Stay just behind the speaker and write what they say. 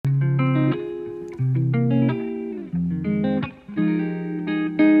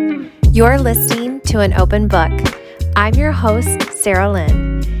You're listening to An Open Book. I'm your host, Sarah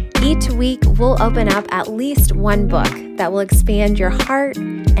Lynn. Each week, we'll open up at least one book that will expand your heart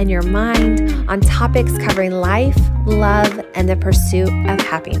and your mind on topics covering life, love, and the pursuit of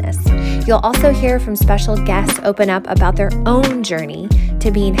happiness. You'll also hear from special guests open up about their own journey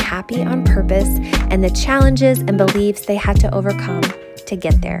to being happy on purpose and the challenges and beliefs they had to overcome to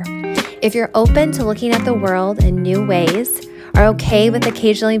get there. If you're open to looking at the world in new ways, are okay with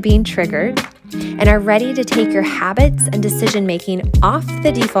occasionally being triggered, and are ready to take your habits and decision-making off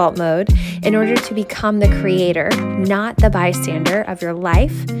the default mode in order to become the creator, not the bystander of your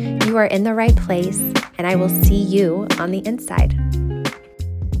life, you are in the right place, and I will see you on the inside.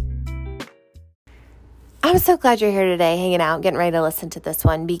 I'm so glad you're here today, hanging out, getting ready to listen to this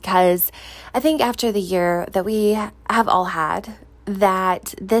one, because I think after the year that we have all had,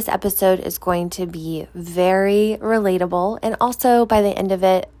 that this episode is going to be very relatable, and also by the end of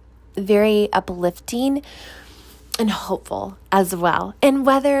it, very uplifting and hopeful as well. And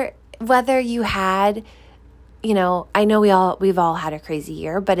whether you had, I know we've all had a crazy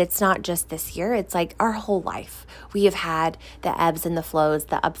year, but it's not just this year. It's like our whole life. We have had the ebbs and the flows,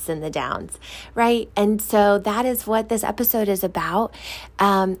 the ups and the downs, right? And so that is what this episode is about.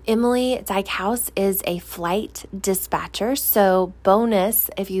 Emilie Dykhouse is a flight dispatcher. So bonus,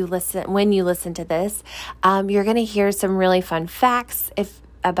 when you listen to this, you're going to hear some really fun facts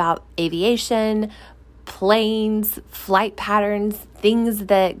about aviation, planes, flight patterns, things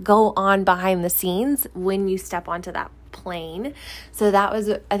that go on behind the scenes when you step onto that plane. So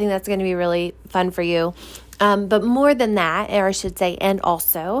I think that's going to be really fun for you. But more than that, or I should say, and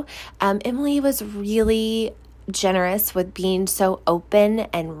also, Emilie was really generous with being so open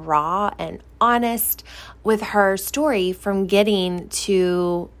and raw and honest with her story from getting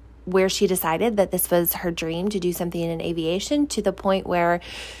to where she decided that this was her dream to do something in aviation, to the point where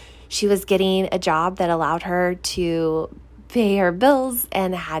she was getting a job that allowed her to pay her bills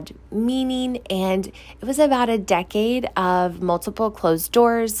and had meaning. And it was about a decade of multiple closed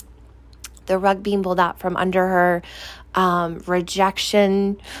doors, the rug being pulled out from under her,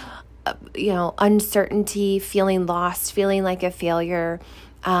 rejection, uncertainty, feeling lost, feeling like a failure,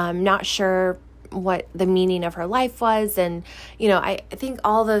 not sure what the meaning of her life was. And, I think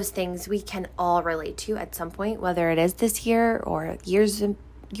all those things we can all relate to at some point, whether it is this year or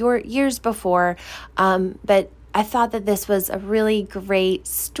years before. But I thought that this was a really great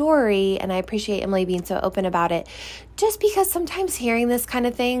story, and I appreciate Emilie being so open about it, just because sometimes hearing this kind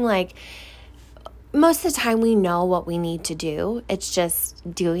of thing, like, most of the time we know what we need to do. It's just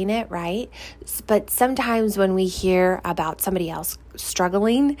doing it, right? But sometimes when we hear about somebody else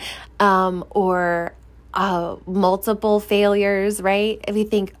struggling, or multiple failures, right? We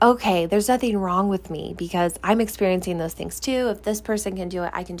think, okay, there's nothing wrong with me because I'm experiencing those things too. If this person can do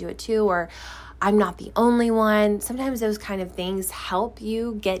it, I can do it too. Or I'm not the only one. Sometimes those kind of things help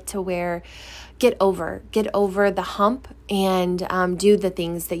you get over the hump and do the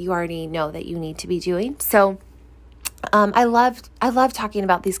things that you already know that you need to be doing. So I love talking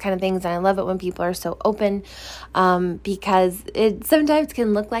about these kind of things, and I love it when people are so open, because it sometimes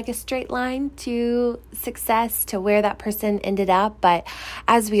can look like a straight line to success, to where that person ended up, but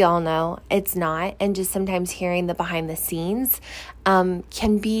as we all know, it's not. And just sometimes hearing the behind the scenes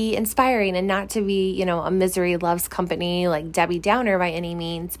can be inspiring, and not to be, a misery loves company like Debbie Downer by any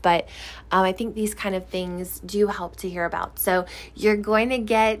means, but I think these kind of things do help to hear about. So you're going to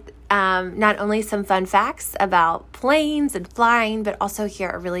get not only some fun facts about planes and flying, but also hear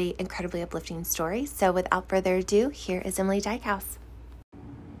a really incredibly uplifting story. So without further ado, here is Emilie Dykhouse.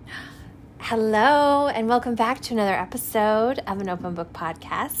 Hello, and welcome back to another episode of An Open Book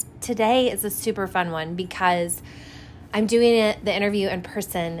Podcast. Today is a super fun one because I'm doing the interview in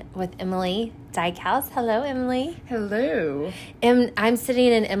person with Emilie Dykhouse. Hello, Emilie. Hello. I'm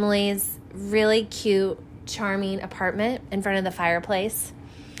sitting in Emilie's really cute, charming apartment in front of the fireplace.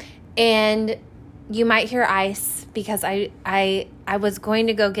 And you might hear ice because I was going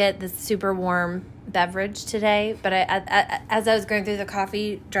to go get this super warm beverage today, but as I was going through the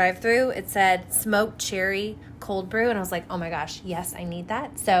coffee drive-through, it said smoked cherry cold brew, and I was like, oh my gosh, yes, I need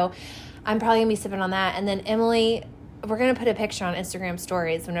that. So I'm probably gonna be sipping on that. And then Emilie, we're gonna put a picture on Instagram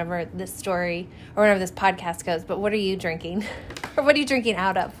stories whenever this podcast goes. But what are you drinking? Or what are you drinking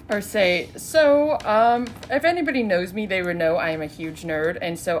out of? If anybody knows me, they would know I am a huge nerd,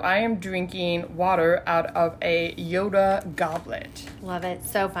 and so I am drinking water out of a Yoda goblet. Love it.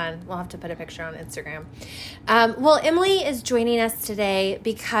 So fun. We'll have to put a picture on Instagram. Well, Emilie is joining us today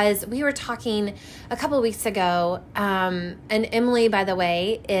because we were talking a couple of weeks ago, and Emilie, by the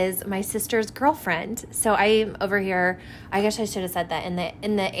way, is my sister's girlfriend. So I'm over here, I guess I should have said that,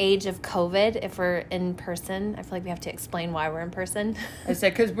 in the age of COVID, if we're in person, I feel like we have to explain why we're in person. I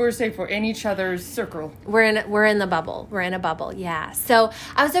said, because we're safe, we're in each other's circle. We're in the bubble. We're in a bubble, yeah. So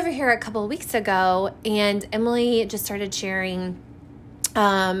I was over here a couple of weeks ago, and Emilie just started sharing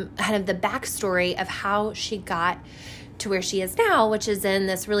kind of the backstory of how she got to where she is now, which is in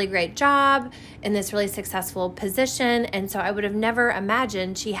this really great job, in this really successful position. And so I would have never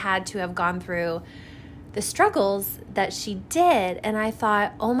imagined she had to have gone through the struggles that she did. And I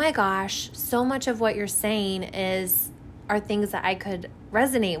thought, oh my gosh, so much of what you're saying are things that I could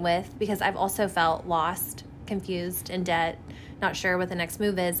resonate with, because I've also felt lost, confused, in debt, not sure what the next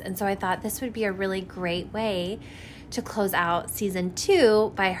move is. And so I thought this would be a really great way to close out season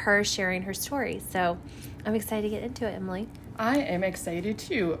 2 by her sharing her story. So I'm excited to get into it, Emilie. I am excited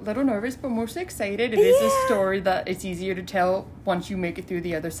too. A little nervous, but mostly excited. It is a story that it's easier to tell once you make it through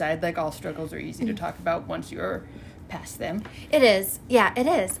the other side. Like, all struggles are easy to talk about once you're past them. It is. Yeah, it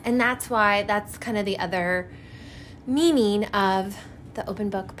is. And that's kind of the other meaning of the Open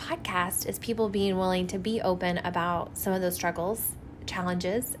Book podcast, is people being willing to be open about some of those struggles,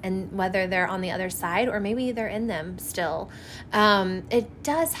 challenges, and whether they're on the other side or maybe they're in them still. It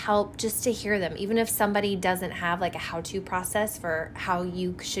does help just to hear them, even if somebody doesn't have like a how-to process for how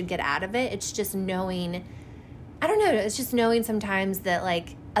you should get out of it. It's just knowing, I don't know, it's just knowing sometimes that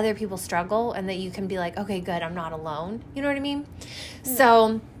like other people struggle and that you can be like, okay, good, I'm not alone. You know what I mean? Yeah.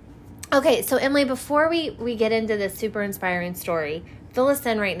 So, okay, so Emilie, before we get into this super inspiring story, fill us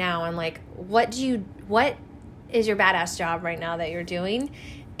in right now on like, what is your badass job right now that you're doing?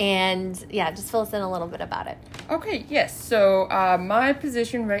 And yeah, just fill us in a little bit about it. Okay, yes. So my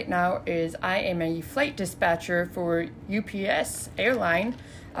position right now is I am a flight dispatcher for UPS airline.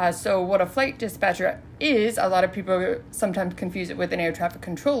 So what a flight dispatcher is, a lot of people sometimes confuse it with an air traffic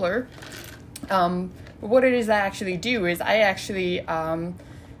controller. But what it is I actually do is I actually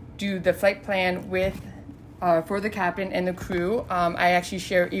do the flight plan for the captain and the crew. I actually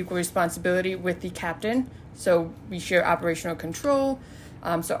share equal responsibility with the captain. So we share operational control.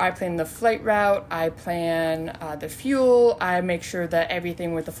 So I plan the flight route, I plan the fuel, I make sure that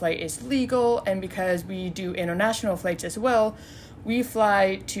everything with the flight is legal. And because we do international flights as well, we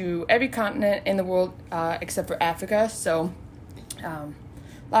fly to every continent in the world except for Africa. So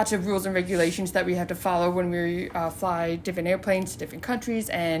lots of rules and regulations that we have to follow when we fly different airplanes to different countries.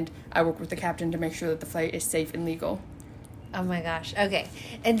 And I work with the captain to make sure that the flight is safe and legal. Oh my gosh. Okay.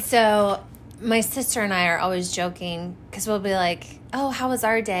 And so my sister and I are always joking, because we'll be like, oh, how was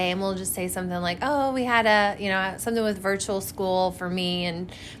our day? And we'll just say something like, oh, we had something with virtual school for me.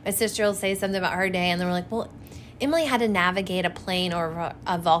 And my sister will say something about her day. And then we're like, well, Emilie had to navigate a plane or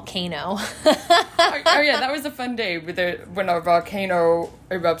a volcano. Oh yeah, that was a fun day when our volcano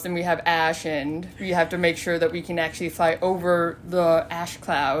erupts and we have ash, and we have to make sure that we can actually fly over the ash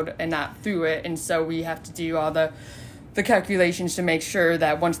cloud and not through it. And so we have to do all the calculations to make sure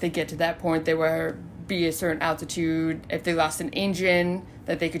that once they get to that point, they will be a certain altitude. If they lost an engine,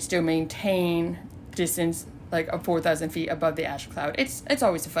 that they could still maintain distance like 4,000 feet above the ash cloud. It's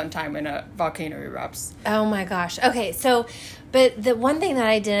always a fun time when a volcano erupts. Oh my gosh. Okay, so, but the one thing that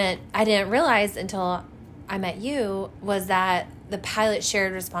I didn't realize until I met you was that the pilot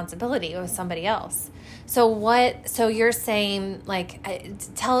shared responsibility with somebody else. So you're saying, like,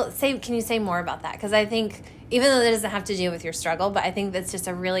 can you say more about that? Because I think, even though that doesn't have to do with your struggle, but I think that's just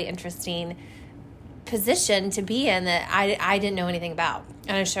a really interesting position to be in that I didn't know anything about.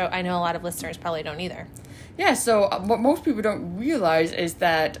 And I know a lot of listeners probably don't either. Yeah, so what most people don't realize is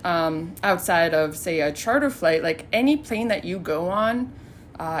that outside of, say, a charter flight, like any plane that you go on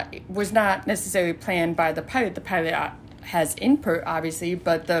was not necessarily planned by the pilot. The pilot has input, obviously,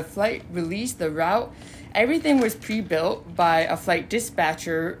 but the flight release, the route, everything was pre-built by a flight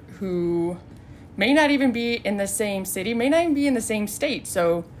dispatcher who may not even be in the same city, may not even be in the same state.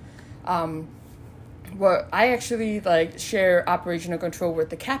 So what I actually share operational control with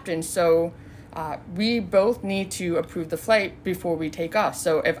the captain. So we both need to approve the flight before we take off.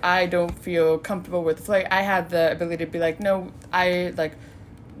 So if I don't feel comfortable with the flight, I have the ability to be like, no,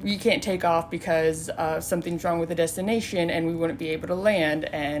 we can't take off because something's wrong with the destination and we wouldn't be able to land.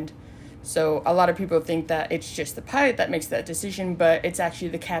 And so a lot of people think that it's just the pilot that makes that decision, but it's actually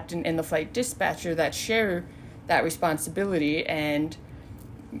the captain and the flight dispatcher that share that responsibility. And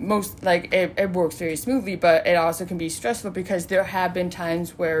most, like, it works very smoothly, but it also can be stressful because there have been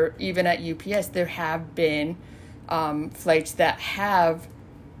times where even at UPS there have been flights that have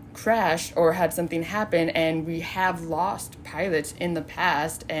crashed or had something happen, and we have lost pilots in the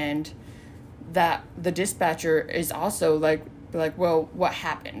past, and that the dispatcher is also like, well, what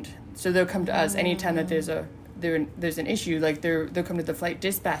happened? So they'll come to us anytime that there's an issue. Like, they'll come to the flight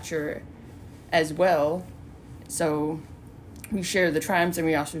dispatcher as well. So we share the triumphs, and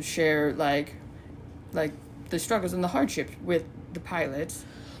we also share like the struggles and the hardships with the pilots.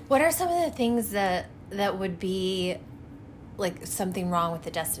 What are some of the things that would be like something wrong with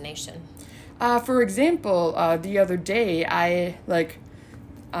the destination? For example, the other day,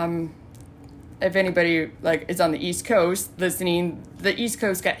 if anybody like is on the East Coast listening, the East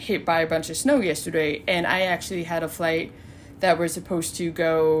Coast got hit by a bunch of snow yesterday, and I actually had a flight that was supposed to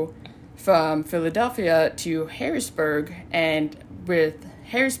go from Philadelphia to Harrisburg, and with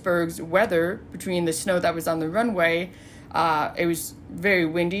Harrisburg's weather, between the snow that was on the runway, it was very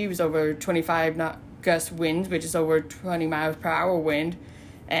windy. It was over 25 knot gust winds, which is over 20 miles per hour wind,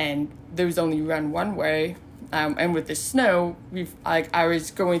 and there was only run one way. And with the snow, I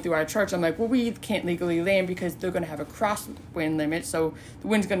was going through our charts. I'm like, well, we can't legally land because they're going to have a crosswind limit, so the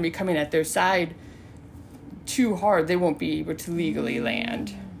wind's going to be coming at their side too hard. They won't be able to legally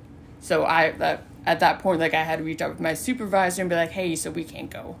land. So at that point, like, I had to reach out with my supervisor and be like, hey, so we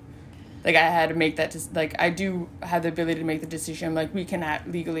can't go. Like, I had to make that, like, I do have the ability to make the decision. Like, we cannot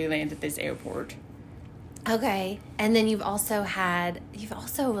legally land at this airport. Okay. And then you've also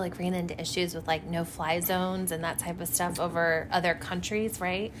like ran into issues with like no fly zones and that type of stuff over other countries,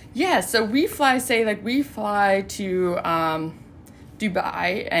 right? Yeah. So we fly to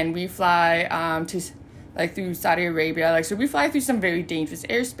Dubai, and we fly to like through Saudi Arabia. Like, so we fly through some very dangerous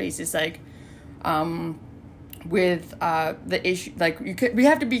airspaces, like with the issue, like we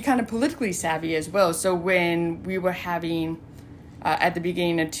have to be kind of politically savvy as well. So when we were having at the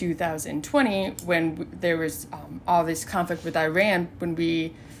beginning of 2020, when there was all this conflict with Iran, when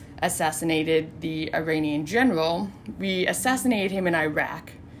we assassinated the Iranian general, we assassinated him in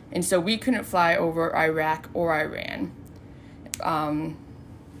Iraq. And so we couldn't fly over Iraq or Iran.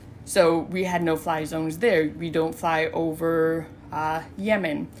 So we had no fly zones there. We don't fly over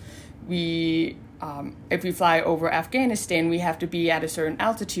Yemen. If we fly over Afghanistan, we have to be at a certain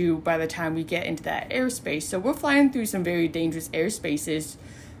altitude by the time we get into that airspace. So we're flying through some very dangerous airspaces.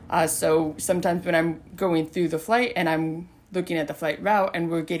 So sometimes when I'm going through the flight and I'm looking at the flight route and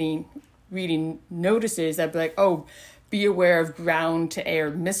we're reading notices, I'd be like, oh, be aware of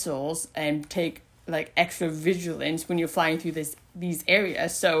ground-to-air missiles and take like extra vigilance when you're flying through these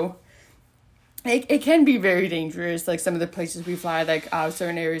areas. So it can be very dangerous, like some of the places we fly, like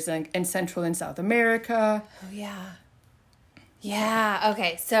certain areas in Central and South America. Oh, yeah. Yeah,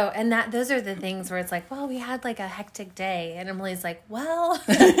 okay. So, and those are the things where it's like, well, we had like a hectic day. And Emily's like, well,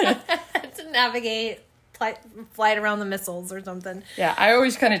 to navigate, flight around the missiles or something. Yeah, I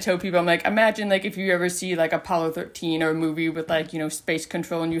always kind of tell people, I'm like, imagine like if you ever see like Apollo 13 or a movie with like, space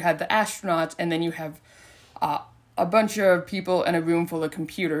control, and you have the astronauts, and then you have a bunch of people in a room full of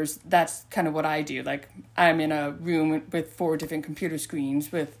computers. That's kind of what I do. Like, I'm in a room with 4 different computer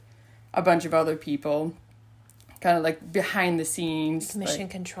screens with a bunch of other people, kind of like behind the scenes. Mission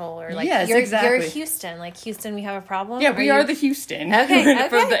control, or like, yes, you're exactly. Houston. Like, Houston, we have a problem? Yeah, we are the Houston. Okay.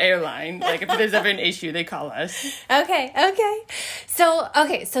 For the airline. Like, if there's ever an issue, they call us. Okay. So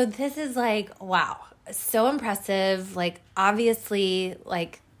this is like, wow, so impressive. Like, obviously,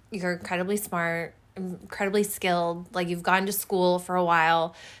 like, you're incredibly smart, incredibly skilled. Like, you've gone to school for a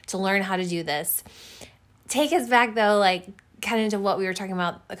while to learn how to do this. Take us back though, like, kind of into what we were talking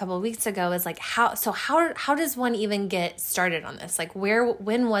about a couple of weeks ago, is like, how does one even get started on this? Like,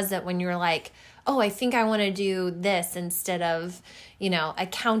 when was it when you were like, oh, I think I want to do this instead of,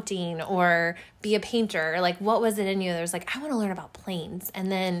 accounting or be a painter? Or like, what was it in you that was like, I want to learn about planes?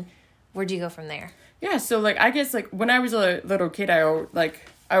 And then where'd you go from there? Yeah. So like, I guess like when I was a little kid, I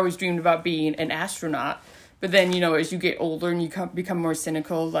always dreamed about being an astronaut. But then, as you get older and you become more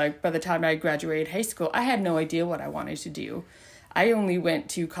cynical, like by the time I graduated high school, I had no idea what I wanted to do. I only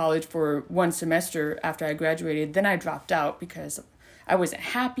went to college for 1 semester after I graduated. Then I dropped out because I wasn't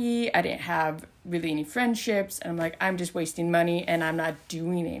happy. I didn't have really any friendships. And I'm like, I'm just wasting money and I'm not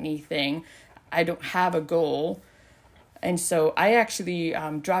doing anything. I don't have a goal. And so I actually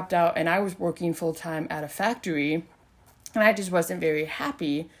dropped out, and I was working full-time at a factory, and I just wasn't very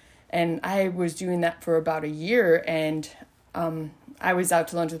happy. And I was doing that for about a year, and I was out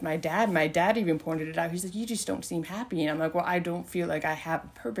to lunch with my dad. My dad even pointed it out. He's like, you just don't seem happy. And I'm like, well, I don't feel like I have a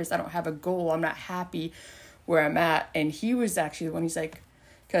purpose. I don't have a goal. I'm not happy where I'm at. And he was actually the one, he's like,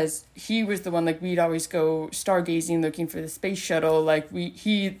 because he was the one, like, we'd always go stargazing, looking for the space shuttle. Like,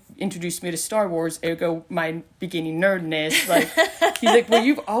 he introduced me to Star Wars, ergo my beginning nerdness. Like, he's like, well,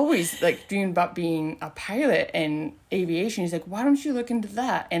 you've always, like, dreamed about being a pilot and aviation. He's like, why don't you look into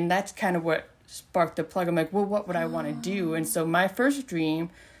that? And that's kind of what sparked the plug. I'm like, well, what would I want to do? And so my first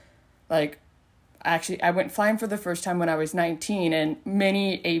dream, like, actually, I went flying for the first time when I was 19, and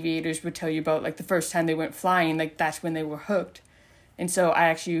many aviators would tell you about, like, the first time they went flying, like, that's when they were hooked. And so I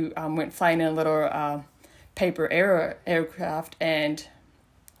actually went flying in a little paper aircraft and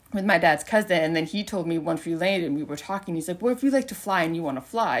with my dad's cousin. And then he told me once we landed and we were talking, he's like, well, if you like to fly and you want to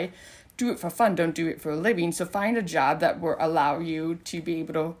fly, do it for fun. Don't do it for a living. So find a job that will allow you to be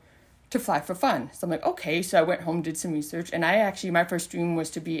able to fly for fun. So I'm like, okay. So I went home, did some research. And my first dream was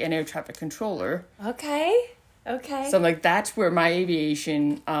to be an air traffic controller. Okay. So I'm like, that's where my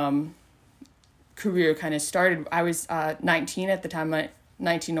aviation career kind of started. I was 19 at the time,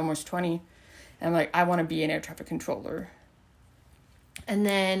 19, almost 20. And I'm like, I want to be an air traffic controller. And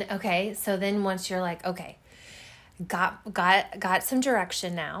then, okay, so then once you're like, okay, got some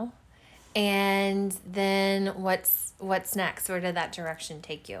direction now. And then what's next? Where did that direction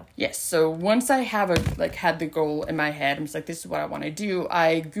take you? Yes. So once I have had the goal in my head, I'm just like, this is what I want to do.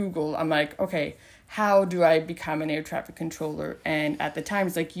 I Google, I'm like, okay, how do I become an air traffic controller? And at the time,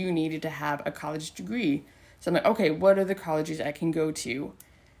 it's like, you needed to have a college degree. So I'm like, okay, what are the colleges I can go to?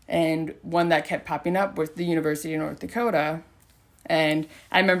 And one that kept popping up was the University of North Dakota. And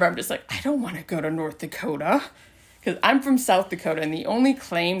I remember I'm just like, I don't want to go to North Dakota. Because I'm from South Dakota, and the only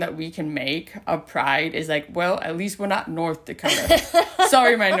claim that we can make of pride is like, well, at least we're not North Dakota.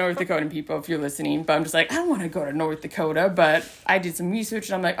 Sorry, my North Dakotan people, if you're listening, but I'm just like, I don't want to go to North Dakota. But I did some research,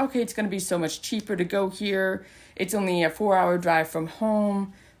 and I'm like, okay, it's going to be so much cheaper to go here. It's only a 4-hour drive from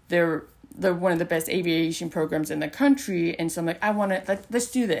home. They're one of the best aviation programs in the country. And so I'm like,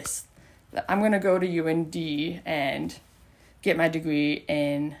 let's do this. I'm going to go to UND and get my degree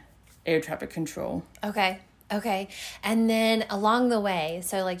in air traffic control. Okay. And then along the way,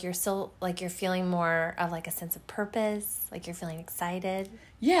 so like you're still like you're feeling more of like a sense of purpose, like you're feeling excited.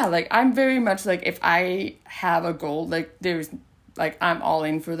 Yeah, like I'm very much like, if I have a goal, like there's like, I'm all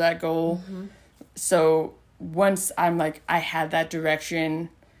in for that goal. Mm-hmm. So once I'm like, I had that direction,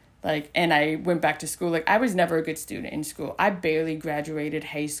 like, and I went back to school, like I was never a good student in school. I barely graduated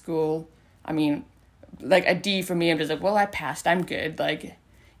high school. I mean, like a D for me, I'm just like, well, I passed, I'm good. Like,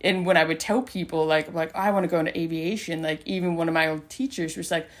 and when I would tell people, like I want to go into aviation, like even one of my old teachers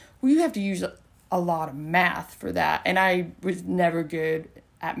was like, well, you have to use a lot of math for that. And I was never good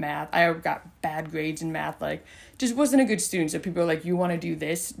at math. I got bad grades in math, like just wasn't a good student. So people are like, you want to do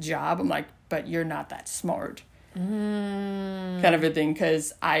this job? I'm like, but you're not that smart. Kind of a thing,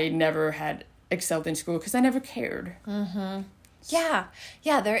 because I never had excelled in school because I never cared. Mm-hmm.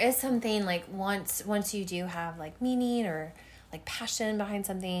 Yeah, there is something like once you do have like meaning or like passion behind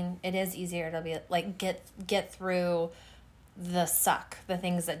something, it is easier to be like get through the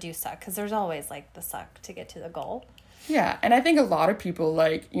things that do suck, because there's always like the suck to get to the goal. Yeah, and I think a lot of people,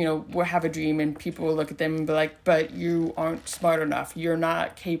 like, you know, will have a dream and people will look at them and be like, but you aren't smart enough, you're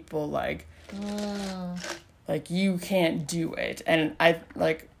not capable, like you can't do it. And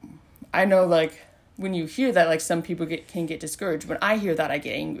I know, like, when you hear that, like, some people can get discouraged. When I hear that, I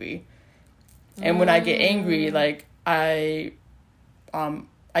get angry. And when I get angry, like, I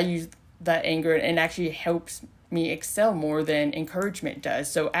use that anger, and it actually helps me excel more than encouragement does.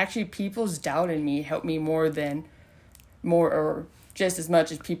 So actually people's doubt in me help me more or just as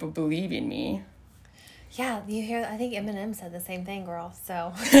much as people believe in me. Yeah, I think Eminem said the same thing, girl.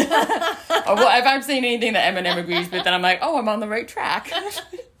 So oh, well, if I'm saying anything that Eminem agrees with, then I'm like, oh, I'm on the right track.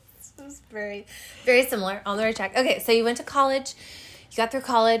 It's very, very similar, on the right track. Okay, so you went to college, you got through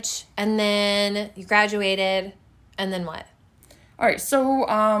college, and then you graduated, and then what? All right,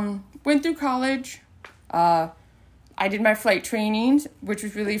 so went through college. I did my flight trainings, which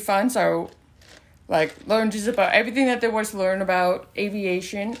was really fun. So, like, learned just about everything that there was to learn about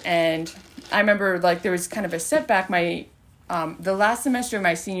aviation. And I remember, like, there was kind of a setback. The last semester of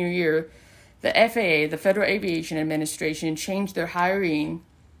my senior year, the FAA, the Federal Aviation Administration, changed their hiring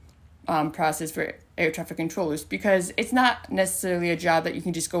process for air traffic controllers, because it's not necessarily a job that you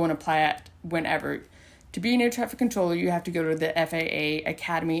can just go and apply at whenever. To be an air traffic controller, you have to go to the FAA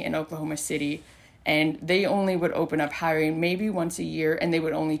Academy in Oklahoma City, and they only would open up hiring maybe once a year, and they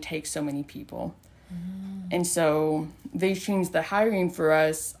would only take so many people. And so they changed the hiring for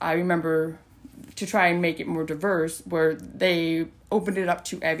us, I remember, to try and make it more diverse, where they opened it up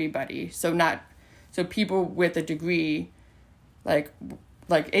to everybody. So people with a degree, like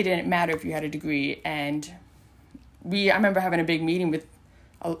it didn't matter if you had a degree, and I remember having a big meeting with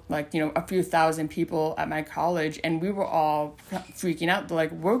a few thousand people at my college, and we were all freaking out. They're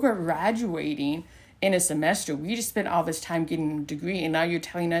like, we're graduating in a semester. We just spent all this time getting a degree, and now you're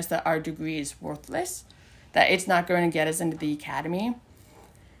telling us that our degree is worthless, that it's not going to get us into the academy.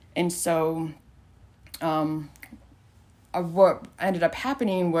 And so what ended up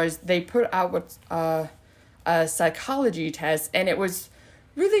happening was they put out what's a psychology test, and it was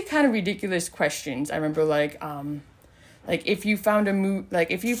really kind of ridiculous questions. I remember if you found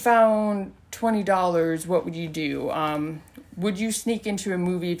if you found $20, what would you do? Would you sneak into a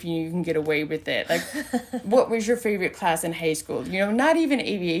movie if you can get away with it? Like, what was your favorite class in high school? Not even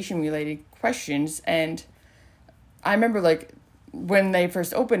aviation related questions. And I remember when they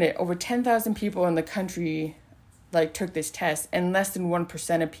first opened it, over 10,000 people in the country took this test, and less than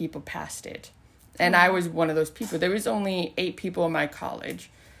 1% of people passed it. And I was one of those people. There was only 8 people in my college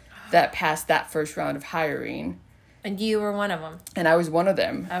that passed that first round of hiring. And you were one of them. And I was one of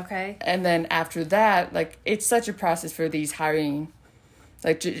them. Okay. And then after that, it's such a process for these hiring,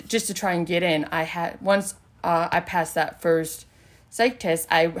 just to try and get in. Once I passed that first psych test,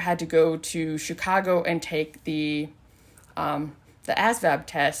 I had to go to Chicago and take the ASVAB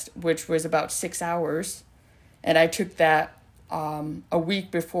test, which was about 6 hours. And I took that a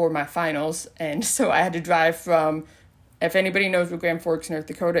week before my finals. And so I had to drive from, if anybody knows where Grand Forks, North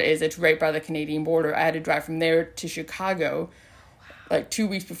Dakota is, it's right by the Canadian border. I had to drive from there to Chicago 2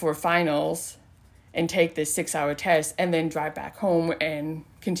 weeks before finals and take this 6-hour test, and then drive back home and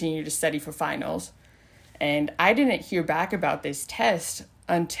continue to study for finals. And I didn't hear back about this test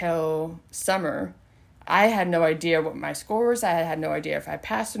until summer. I had no idea what my score was. I had no idea if I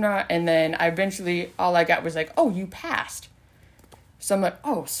passed or not. And then all I got was oh, you passed. So I'm like,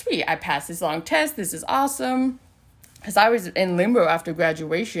 oh, sweet, I passed this long test. This is awesome. Because I was in limbo after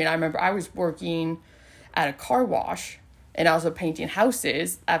graduation. I remember I was working at a car wash and also painting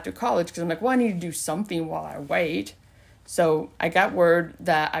houses after college, because I'm like, well, I need to do something while I wait. So I got word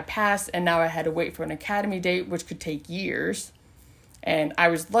that I passed, and now I had to wait for an academy date, which could take years. And I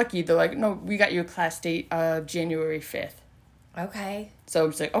was lucky. They're like, no, we got you a class date of January 5th. Okay. So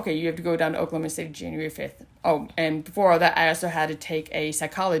it's like, okay, you have to go down to Oklahoma City January 5th. Oh, and before all that, I also had to take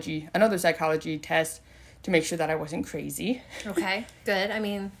another psychology test to make sure that I wasn't crazy. Okay, good. I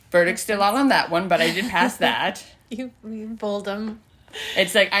mean, verdict's still out on that one, but I did pass that. You bowled them.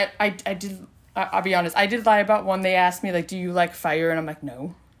 It's I'll be honest, I did lie about one. They asked me, do you like fire? And I'm like,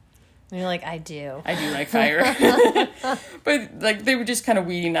 no. And you're like, I do. I do like fire. But, they were just kind of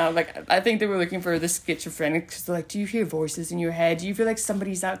weeding out. I think they were looking for the schizophrenic, because they're like, do you hear voices in your head? Do you feel like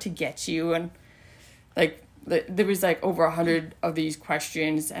somebody's out to get you? And, there was, over 100 of these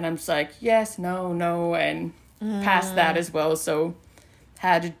questions, and I'm just like, yes, no, and passed that as well. So,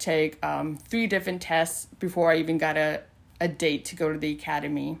 had to take 3 different tests before I even got a date to go to the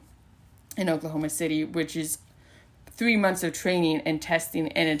academy in Oklahoma City, which is 3 months of training and testing,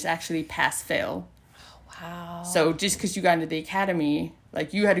 and it's actually pass-fail. Wow. So just because you got into the academy,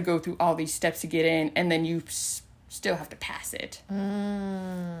 you had to go through all these steps to get in, and then you still have to pass it.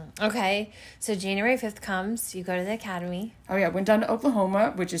 Okay. So January 5th comes, you go to the academy. Oh, yeah. Went down to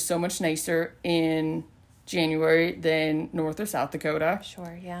Oklahoma, which is so much nicer in January than North or South Dakota.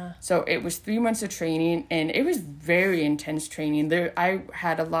 Sure, yeah. So it was 3 months of training, and it was very intense training. I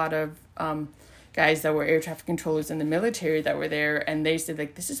had a lot of guys that were air traffic controllers in the military that were there, and they said,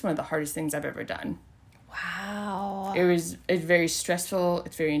 this is one of the hardest things I've ever done. Wow. It's very stressful,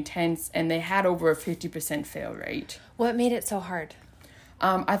 it's very intense, and they had over a 50% fail rate. What made it so hard?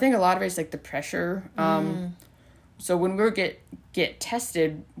 I think a lot of it's the pressure. So when we get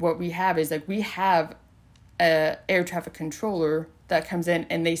tested, what we have is we have a air traffic controller that comes in,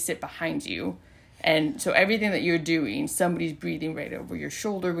 and they sit behind you. And so everything that you're doing, somebody's breathing right over your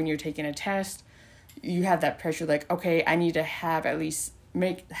shoulder when you're taking a test. You have that pressure, okay, I need to have at least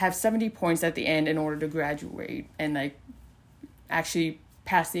have 70 points at the end in order to graduate and actually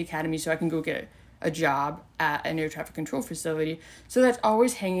pass the academy so I can go get a job at an air traffic control facility. So that's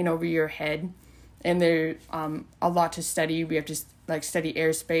always hanging over your head. And there's a lot to study. We have to study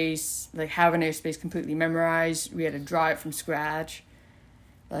airspace, have an airspace completely memorized. We had to draw it from scratch.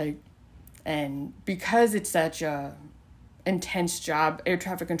 And because it's such a intense job, air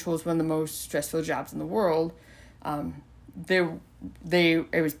traffic control is one of the most stressful jobs in the world.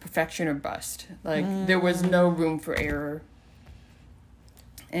 It was perfection or bust. There was no room for error.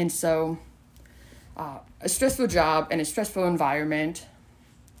 And so, a stressful job and a stressful environment.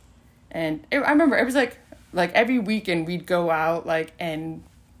 And I remember it was every weekend we'd go out and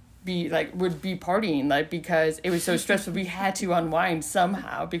would be partying because it was so stressful. We had to unwind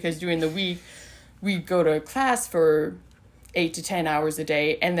somehow, because during the week we'd go to class for 8 to 10 hours a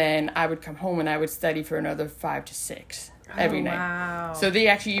day, and then I would come home and I would study for another 5 to 6 every night. Wow. So they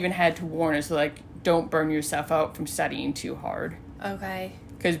actually even had to warn us, like, don't burn yourself out from studying too hard. Okay.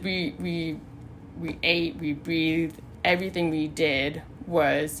 Because we ate, we breathed, everything we did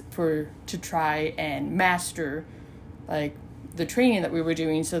was to try and master, like, the training that we were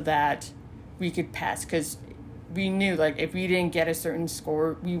doing so that we could pass. Because we knew, like, if we didn't get a certain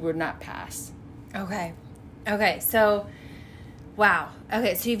score, we would not pass. Okay. Okay, so, wow.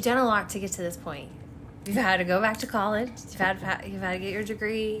 Okay, so you've done a lot to get to this point. You've had to go back to college. You've had to get your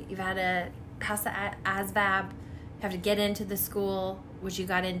degree. You've had to pass the ASVAB. You have to get into the school, which you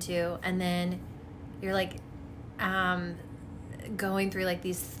got into. And then you're, like, going through, like,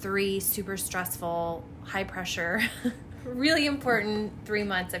 these 3 super stressful, high-pressure, really important 3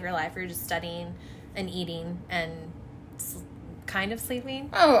 months of your life where you're just studying and eating and kind of sleeping.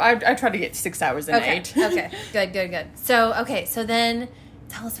 Oh, I try to get 6 hours a night. Okay, good. So then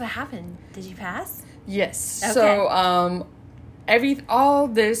tell us what happened. Did you pass? Yes. Okay. So, all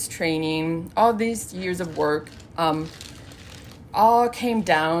this training, all these years of work, all came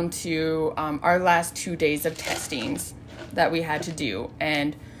down to our last 2 days of testings that we had to do,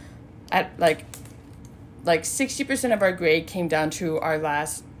 and at like 60% of our grade came down to our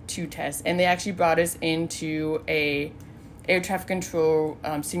last 2 tests, and they actually brought us into a air traffic control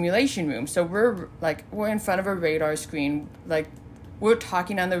simulation room. So we're in front of a radar screen, like we're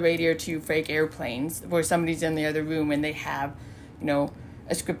talking on the radio to fake airplanes where somebody's in the other room and they have, a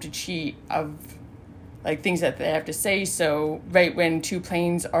scripted sheet of like things that they have to say. So right when 2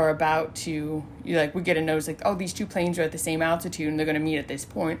 planes are about to, we get a notice like, oh, these 2 planes are at the same altitude and they're going to meet at this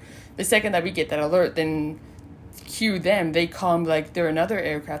point. The second that we get that alert, then cue them. They come like they're another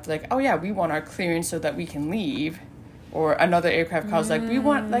aircraft. Like, oh yeah, we want our clearance so that we can leave. Or another aircraft calls like, we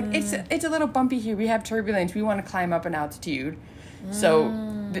want, like, it's a little bumpy here. We have turbulence. We want to climb up an altitude. So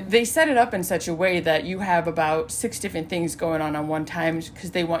they set it up in such a way that you have about 6 different things going on one time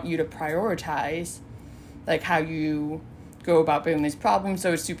because they want you to prioritize, like, how you go about building this problem.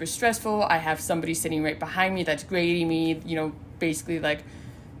 So it's super stressful. I have somebody sitting right behind me that's grading me, basically like,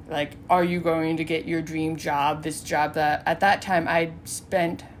 are you going to get your dream job? This job that at that time I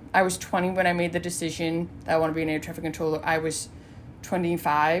was 20 when I made the decision that I want to be an air traffic controller. I was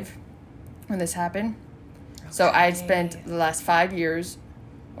 25 when this happened. Okay. So I had spent the last 5 years,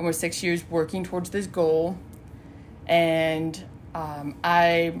 almost 6 years, working towards this goal. And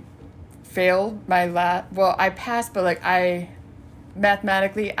I failed I passed, but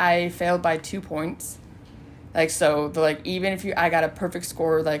mathematically I failed by 2 points. Even if I got a perfect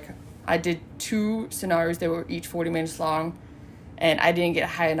score, I did 2 scenarios, they were each 40 minutes long. And I didn't get a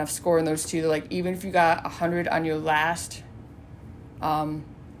high enough score in those 2. Even if you got 100 on your last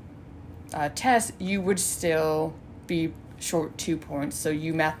test, you would still be short 2 points. So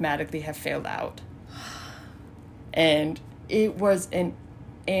you mathematically have failed out. And it was an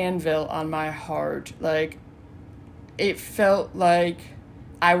anvil on my heart. It felt like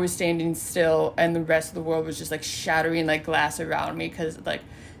I was standing still and the rest of the world was just shattering glass around me. Because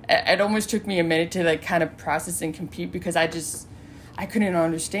it almost took me a minute to kind of process and compute because I couldn't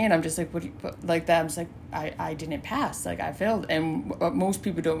understand. I'm just like that. I'm just I didn't pass. I failed. And what most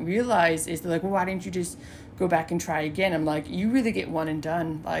people don't realize is they're well, why didn't you just go back and try again? I'm you really get one and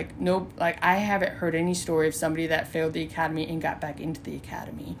done. I haven't heard any story of somebody that failed the academy and got back into the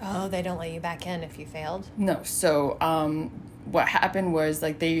academy. Oh, they don't let you back in if you failed? No. So, what happened was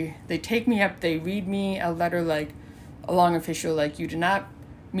they take me up, they read me a letter, a long official, you do not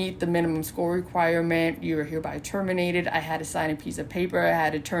meet the minimum score requirement, you are hereby terminated. I had to sign a piece of paper. I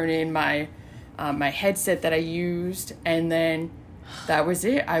had to turn in my headset that I used, and then that was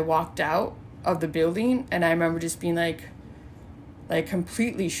it. I walked out of the building, and I remember just being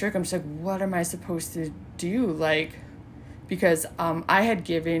completely shook. I'm just what am I supposed to do? Because I had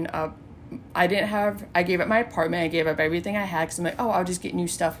given up. I gave up my apartment. I gave up everything I had because I'm I'll just get new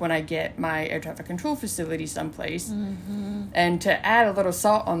stuff when I get my air traffic control facility someplace. Mm-hmm. And to add a little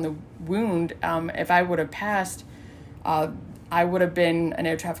salt on the wound, if I would have passed, I would have been an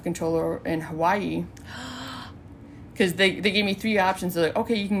air traffic controller in Hawaii. Because they gave me 3 options. They're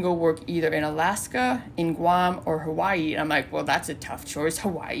okay, you can go work either in Alaska, in Guam, or Hawaii. And I'm well, that's a tough choice.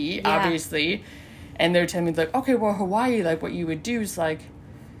 Hawaii, obviously. And they're telling me okay, well, Hawaii, what you would do is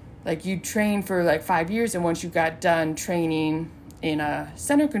you train for 5 years, and once you got done training in a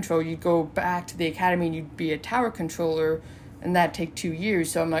center control, you'd go back to the academy and you'd be a tower controller, and that'd take 2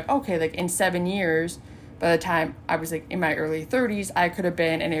 years. So I'm okay, in 7 years, by the time I was in my early 30s, I could have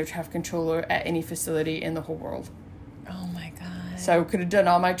been an air traffic controller at any facility in the whole world. Oh my God. So I could have done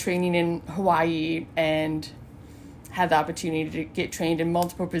all my training in Hawaii and had the opportunity to get trained in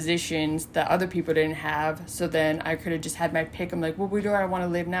multiple positions that other people didn't have. So then I could have just had my pick. I'm like, well, where do I want to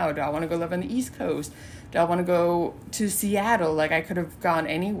live now? Do I want to go live on the East Coast? Do I want to go to Seattle? Like, I could have gone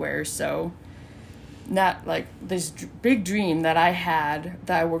anywhere. So not like this big dream that I had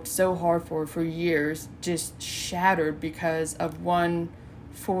that I worked so hard for years just shattered because of one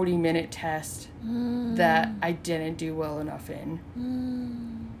 40-minute test that I didn't do well enough in.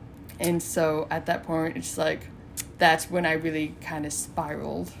 And so at that point, it's like, that's when I really kind of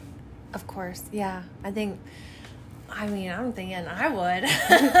spiraled. Of course, yeah. I'm thinking I would.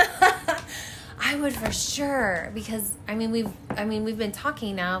 I would for sure, because we've been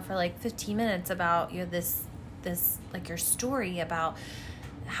talking now for like 15 minutes about this like your story about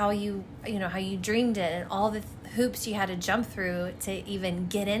how you dreamed it and all the hoops you had to jump through to even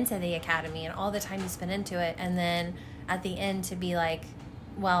get into the academy and all the time you spent into it, and then at the end to be like,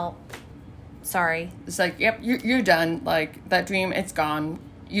 well, sorry. It's like, yep, you're done. Like, that dream, it's gone.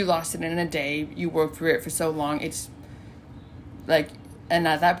 You lost it in a day. You worked for it for so long. It's like, and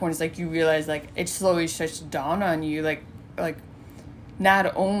at that point, it's like you realize, like, it slowly starts to dawn on you, like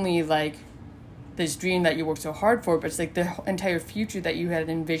not only like this dream that you worked so hard for, but it's like the entire future that you had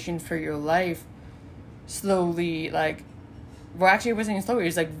envisioned for your life slowly, like, well, actually, it wasn't even slowly. It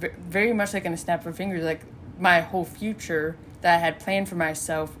was like very much like in a snap of a finger. Like, my whole future that I had planned for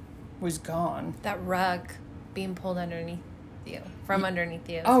myself was gone. That rug being pulled underneath you, from underneath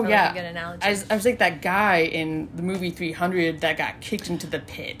you. Oh, yeah. Like a good analogy. I was like that guy in the movie 300 that got kicked into the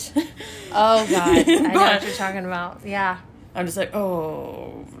pit. Oh, God. I know what you're talking about. Yeah. I'm just like,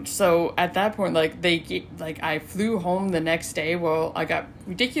 oh. So at that point, like, I flew home the next day. Well, I got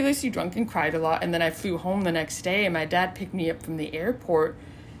ridiculously drunk and cried a lot. And then I flew home the next day, and my dad picked me up from the airport,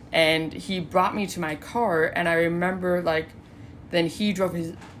 and he brought me to my car. And I remember, like, then he drove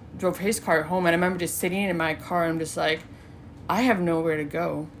his car home, and I remember just sitting in my car, and I'm just like, I have nowhere to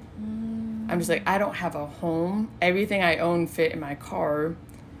go. I'm just like, I don't have a home. Everything I own fit in my car.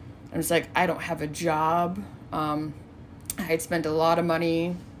 I'm just like, I don't have a job. I had spent a lot of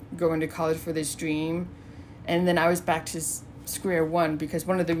money going to college for this dream, and then I was back to square one, because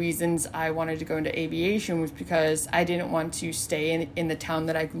one of the reasons I wanted to go into aviation was because I didn't want to stay in the town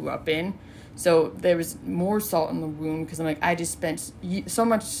that I grew up in. So there was more salt in the wound, because I'm like, I just spent so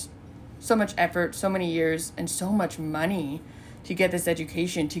much effort, so many years, and so much money to get this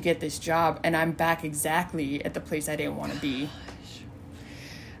education, to get this job, and I'm back exactly at the place I didn't want to be.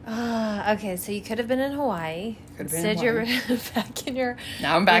 Okay, so you could have been in Hawaii. Instead, you're back in your...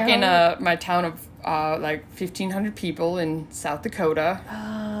 Now I'm back in my town of like 1,500 people in South Dakota.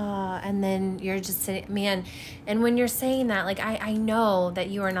 And then you're just sitting... Man, and when you're saying that, like, I know that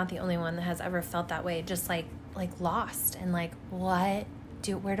you are not the only one that has ever felt that way, just like lost and like, where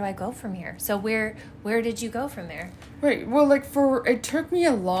do I go from here? So where did you go from there? Right. Well, like, it took me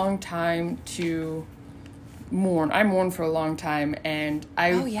a long time to mourn. I mourned for a long time, and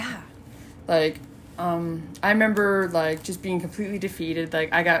I... Oh, yeah. Like, I remember, like, just being completely defeated.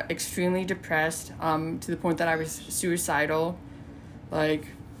 Like, I got extremely depressed, to the point that I was suicidal. Like,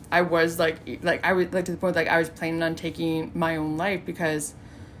 I was, I was, like, to the point, like, I was planning on taking my own life, because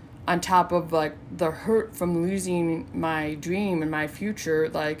on top of, like, the hurt from losing my dream and my future,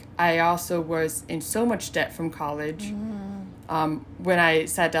 like, I also was in so much debt from college. When I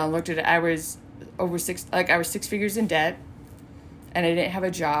sat down and looked at it, I was I was 6 figures in debt, and I didn't have a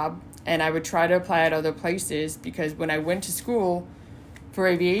job, and I would try to apply at other places, because when I went to school for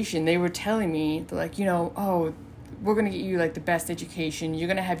aviation, they were telling me, they're like, oh, we're going to get you, like, the best education. You're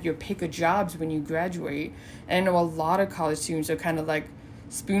going to have your pick of jobs when you graduate. And I know a lot of college students are kind of, like,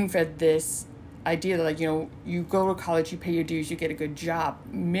 spoon-fed this idea that, like, you go to college, you pay your dues, you get a good job.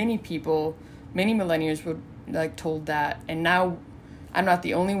 Many millennials were, like, told that. And now I'm not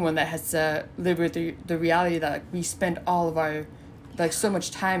the only one that has to live with the reality that, like, we spent all of our, like, so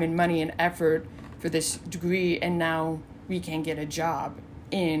much time and money and effort for this degree, and now we can't get a job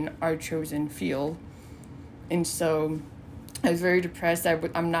in our chosen field. And so I was very depressed.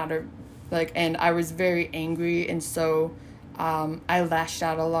 I'm not and I was very angry, and so I lashed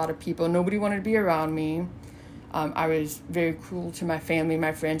out at a lot of people. Nobody wanted to be around me. I was very cruel to my family,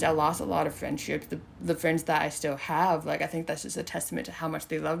 my friends. I lost a lot of friendships. The friends that I still have, like, I think that's just a testament to how much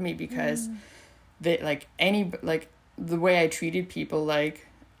they love me, because they, the way I treated people, like,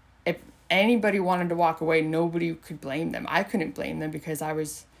 if anybody wanted to walk away, nobody could blame them. I couldn't blame them, because I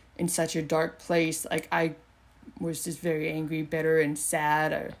was in such a dark place. Like, I was just very angry, bitter, and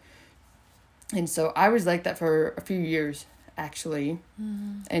sad. And so I was like that for a few years, actually.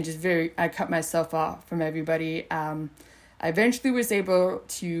 And just I cut myself off from everybody. I eventually was able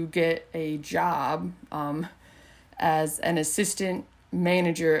to get a job as an assistant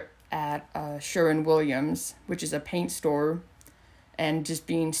manager at Sherwin-Williams, which is a paint store, and just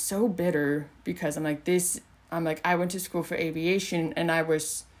being so bitter because I'm like, I went to school for aviation and I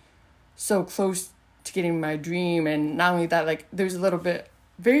was so close to getting my dream. And not only that, like, there's a little bit,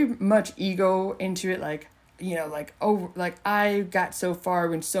 very much ego into it, like, you know, like, oh, like, I got so far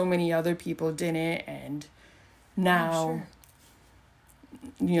when so many other people didn't, and now,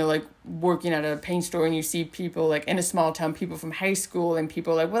 you know, like, working at a paint store, and you see people, like, in a small town, people from high school, and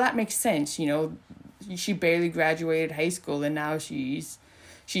people like, well, that makes sense, you know, she barely graduated high school, and now she's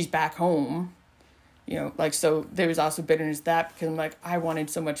back home, you know, like, so there was also bitterness that, because I'm like, I wanted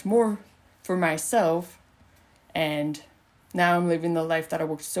so much more for myself, and now I'm living the life that I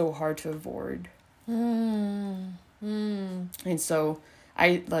worked so hard to avoid. And so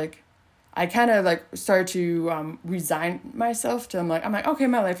I kind of like started to resign myself to, I'm like, okay,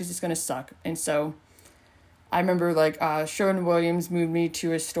 my life is just gonna suck. And so I remember like Sherwin-Williams moved me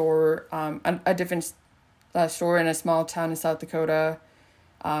to a store, a different store in a small town in South Dakota.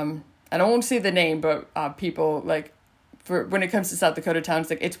 I don't want to say the name, but people like, for when it comes to South Dakota towns,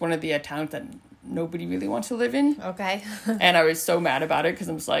 like, it's one of the towns that nobody really wants to live in. Okay. And I was so mad about it because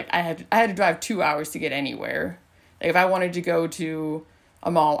I was like, I had to drive 2 hours to get anywhere. Like, if I wanted to go to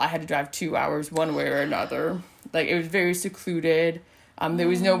a mall, I had to drive 2 hours one way or another. Like, it was very secluded. There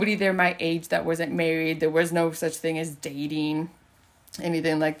was nobody there my age that wasn't married. There was no such thing as dating,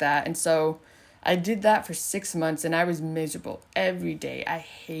 anything like that. And so I did that for 6 months, and I was miserable every day. I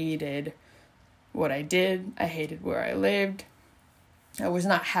hated what I did. I hated where I lived. I was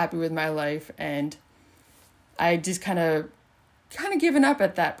not happy with my life, and I just kind of given up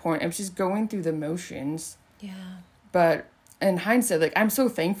at that point. I was just going through the motions. Yeah. But in hindsight, like, I'm so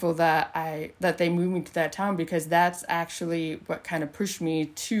thankful that they moved me to that town, because that's actually what kind of pushed me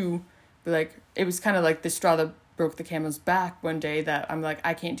to, like, it was kind of like the straw that broke the camel's back one day, that I'm like,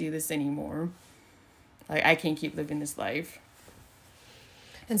 I can't do this anymore. Like, I can't keep living this life.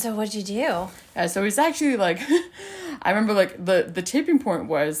 And so what'd you do? So it's actually like, I remember like the tipping point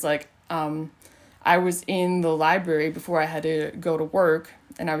was like, I was in the library before I had to go to work,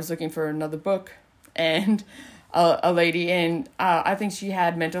 and I was looking for another book, and a lady in, I think she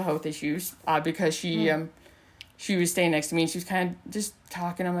had mental health issues, because she was staying next to me, and she was kind of just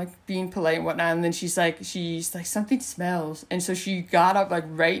talking. I'm like being polite and whatnot, and then she's like something smells, and so she got up like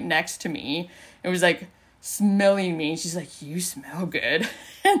right next to me and was like smelling me, and she's like, you smell good.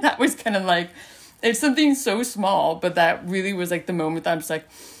 And that was kind of like, it's something so small, but that really was like the moment that I'm just like,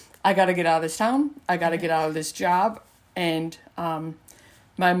 I gotta get out of this town, I gotta get out of this job. And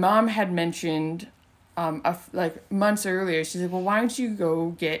my mom had mentioned like months earlier, she's like, well, why don't you go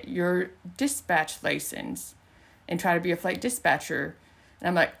get your dispatch license and try to be a flight dispatcher? And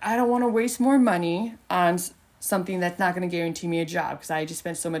I'm like, I don't want to waste more money on something that's not going to guarantee me a job, because I just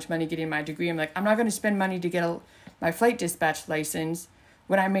spent so much money getting my degree. I'm like, I'm not going to spend money to get my flight dispatch license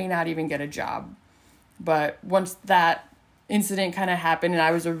when I may not even get a job. But once that incident kind of happened, and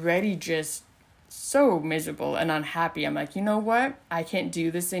I was already just so miserable and unhappy, I'm like, you know what? I can't do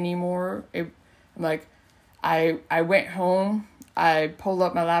this anymore. I'm like, I went home, I pulled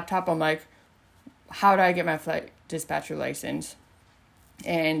up my laptop, I'm like, how do I get my flight dispatcher license?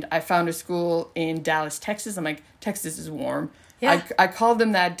 And I found a school in Dallas, Texas. I'm like, Texas is warm. Yeah. I called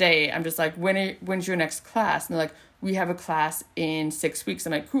them that day. I'm just like, when's your next class? And they're like, we have a class in 6 weeks.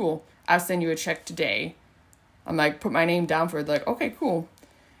 I'm like, cool. I'll send you a check today. I'm like, put my name down for it. They're like, okay, cool.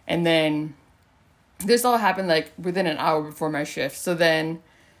 And then this all happened like within an hour before my shift. So then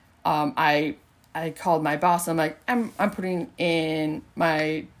I called my boss. I'm like, I'm putting in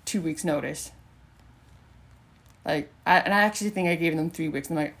my 2 weeks notice. Like, I actually think I gave them 3 weeks.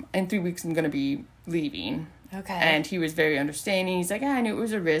 I'm like, in 3 weeks, I'm going to be leaving. Okay. And he was very understanding. He's like, yeah, I knew it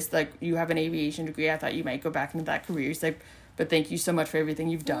was a risk. Like, you have an aviation degree. I thought you might go back into that career. He's like, but thank you so much for everything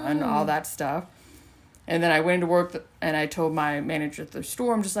you've done, all that stuff. And then I went into work, and I told my manager at the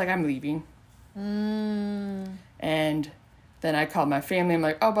store, I'm just like, I'm leaving. And then I called my family. I'm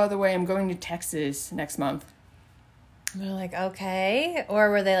like, oh, by the way, I'm going to Texas next month. And they're like, okay. Or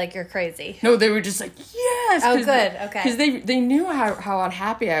were they like, you're crazy? No, they were just like, yes. Oh, good. Okay. Because they knew how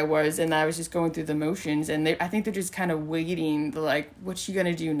unhappy I was, and I was just going through the motions. And I think they're just kind of waiting, like, what's she going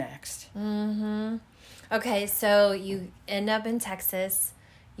to do next? Mm-hmm. Okay, so you end up in Texas.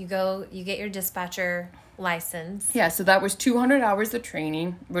 You get your dispatcher license. Yeah, so that was 200 hours of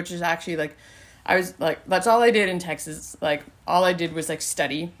training, which is actually, like, I was, like, that's all I did in Texas. Like, all I did was, like,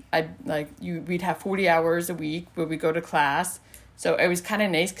 study. We'd have 40 hours a week where we go to class, So it was kind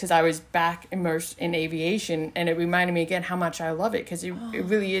of nice because I was back immersed in aviation, and it reminded me again how much I love it, because it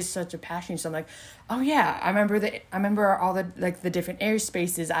really is such a passion. So I'm like, oh yeah, I remember all the like the different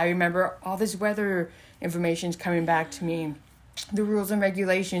airspaces. I remember all this weather information's coming back to me, the rules and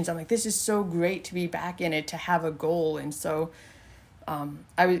regulations. I'm like, this is so great to be back in it, to have a goal. And so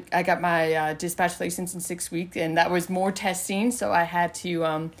I got my dispatch license in 6 weeks, and that was more testing. So I had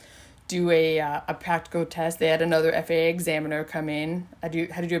to do a practical test. They had another FAA examiner come in. Had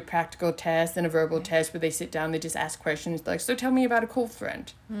to do a practical test and a verbal test where they sit down, they just ask questions like, so tell me about a cold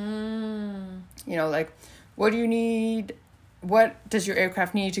front. You know, like, what do you need? What does your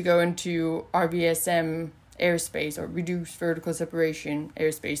aircraft need to go into RVSM airspace, or reduced vertical separation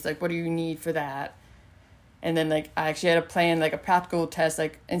airspace? Like, what do you need for that? And then, like, I actually had to plan, like, a practical test.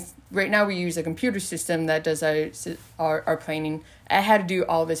 Like, and right now we use a computer system that does our planning. I had to do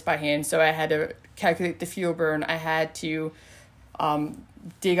all this by hand. So I had to calculate the fuel burn. I had to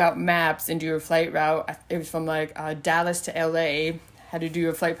dig out maps and do a flight route. It was from, like, Dallas to LA. Had to do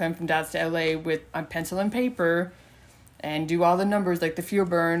a flight plan from Dallas to LA with on pencil and paper, and do all the numbers, like the fuel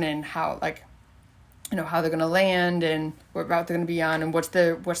burn and how, like, you know, how they're going to land and what route they're going to be on, and what's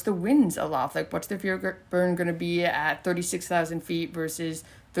the winds aloft, like what's the fuel burn going to be at 36,000 feet versus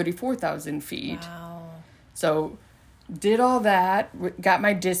 34,000 feet. Wow. So did all that, got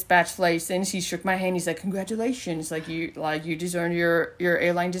my dispatch license. He shook my hand. He's like, congratulations, like you just earned your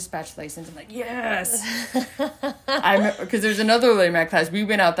airline dispatch license. I'm like, yes. Because there's another lady in my class. We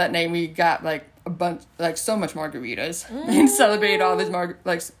went out that night and we got like a bunch, like so much margaritas, and celebrated all this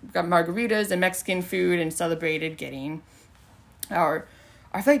got margaritas and Mexican food, and celebrated getting our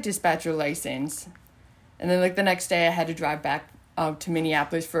flight dispatcher license. And then like the next day I had to drive back to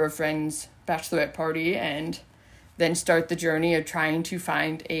Minneapolis for a friend's bachelorette party, and then start the journey of trying to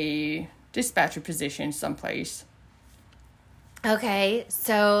find a dispatcher position someplace. Okay,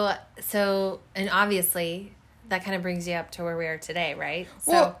 so and obviously that kind of brings you up to where we are today, right?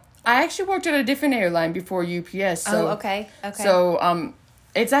 Well, I actually worked at a different airline before UPS. So, okay. So,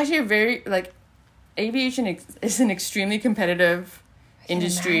 it's actually a very, like, aviation is an extremely competitive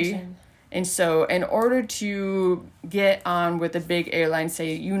industry. Imagine. And so, in order to get on with a big airline,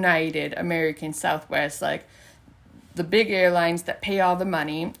 say United, American, Southwest, like, the big airlines that pay all the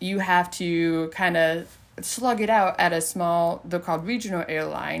money, you have to kind of slug it out at a small, they're called regional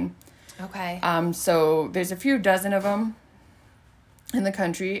airline. Okay. So, there's a few dozen of them in the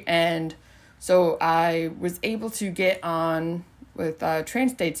country, and so I was able to get on with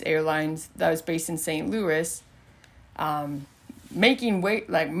Transstates Airlines that was based in St. Louis, making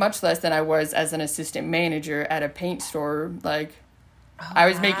much less than I was as an assistant manager at a paint store. Like, I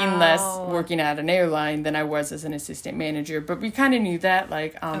was making less working at an airline than I was as an assistant manager, but we kind of knew that.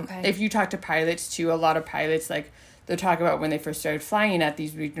 Like, if you talk to pilots too, a lot of pilots, like, they'll talk about when they first started flying at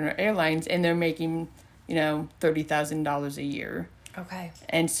these regional airlines, and they're making, you know, $30,000 a year. Okay.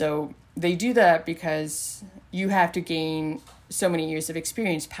 And so they do that because you have to gain so many years of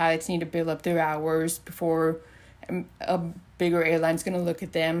experience. Pilots need to build up their hours before a bigger airline's going to look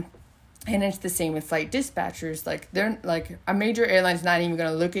at them. And it's the same with flight dispatchers. Like, they're like, a major airline's not even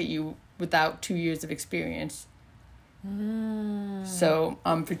going to look at you without 2 years of experience. So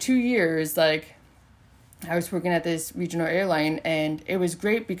for 2 years, like, I was working at this regional airline, and it was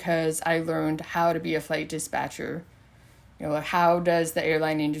great because I learned how to be a flight dispatcher. You know, like, how does the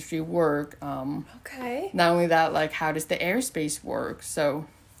airline industry work? Okay. Not only that, like, how does the airspace work? So,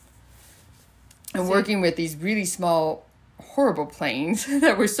 and working with these really small, horrible planes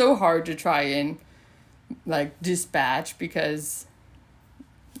that were so hard to try and, like, dispatch because,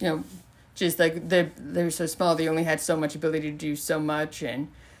 you know, just, like, they're so small, they only had so much ability to do so much. And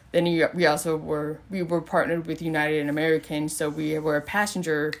then we were partnered with United and American, so we were a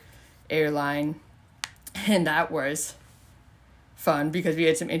passenger airline, and that was fun because we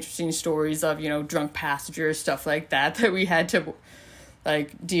had some interesting stories of, you know, drunk passengers, stuff like that we had to,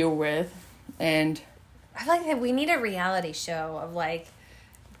 like, deal with. And I feel like we need a reality show of, like,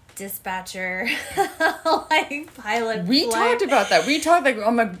 dispatcher, like, pilot. We talked about that. We talked,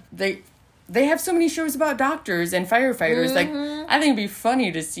 like, they have so many shows about doctors and firefighters. Like, I think it'd be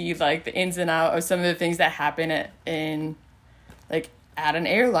funny to see, like, the ins and outs of some of the things that happen at an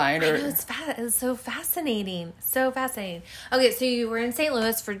airline. Or, I know, it's so fascinating. So fascinating. Okay, so you were in St.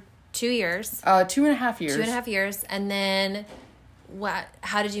 Louis for 2 years. 2.5 years. 2.5 years. And then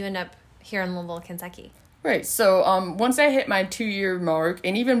how did you end up here in Louisville, Kentucky? Right. So once I hit my 2-year mark,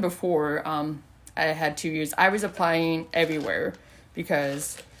 and even before I had 2 years, I was applying everywhere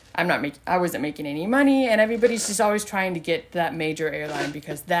because I wasn't making any money, and everybody's just always trying to get that major airline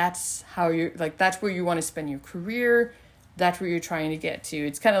because that's how that's where you want to spend your career. that's where you're trying to get to.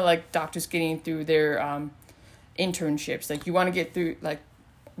 It's kind of like doctors getting through their internships. Like you want to get through like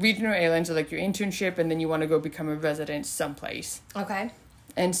regional airlines are like your internship, and then you want to go become a resident someplace. Okay.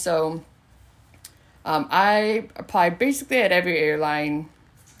 And so I applied basically at every airline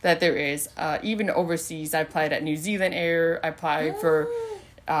that there is. Even overseas, I applied at New Zealand Air. I applied for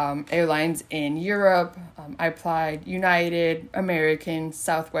airlines in Europe. I applied United, American,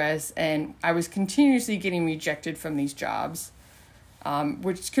 Southwest, and I was continuously getting rejected from these jobs,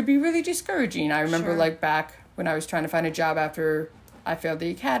 which could be really discouraging. I remember like back when I was trying to find a job after I failed the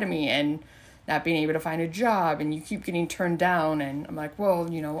academy and not being able to find a job, and you keep getting turned down, and I'm like, well,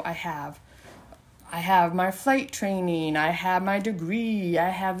 you know, I have my flight training, I have my degree, I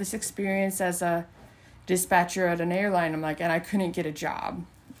have this experience as a dispatcher at an airline. I'm like, and I couldn't get a job.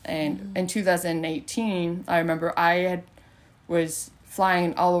 And in 2018, I remember was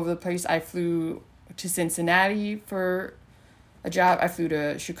flying all over the place. I flew to Cincinnati for a job. I flew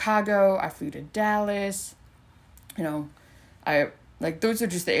to Chicago. I flew to Dallas. You know, those are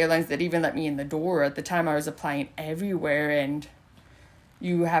just the airlines that even let me in the door. At the time, I was applying everywhere, and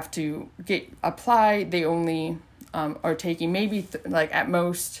you have to apply. They only are taking maybe at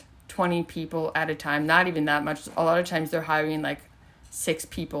most 20 people at a time. Not even that much. A lot of times they're hiring like 6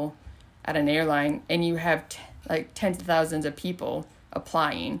 people at an airline, and you have tens of thousands of people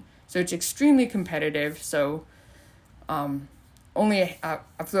applying. So it's extremely competitive. So I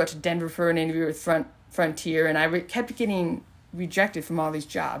flew out to Denver for an interview with Frontier, and I kept getting rejected from all these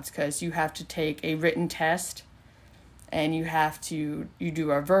jobs because you have to take a written test, and you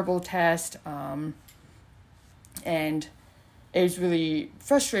do a verbal test, and it was really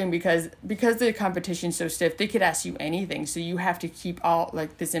frustrating because the competition's so stiff. They could ask you anything, so you have to keep all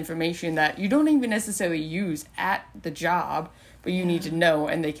this information that you don't even necessarily use at the job, but you need to know,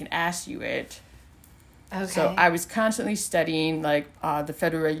 and they can ask you it. Okay. So I was constantly studying the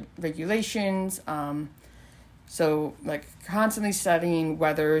federal regulations, constantly studying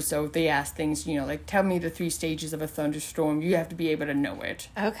weather. So if they ask things, tell me the 3 stages of a thunderstorm, you have to be able to know it.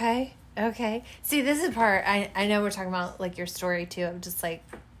 Okay. See, this is the part, I know we're talking about your story too of just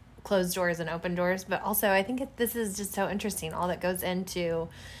closed doors and open doors, but also I think this is just so interesting, all that goes into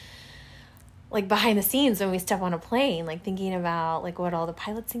behind the scenes when we step on a plane, thinking about what all the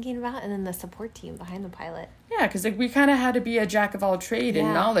pilot's thinking about, and then the support team behind the pilot. Yeah, because we kind of had to be a jack of all trade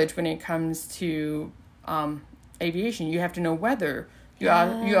and knowledge when it comes to aviation. You have to know weather. You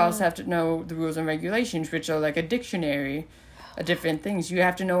also have to know the rules and regulations, which are a dictionary of different things. You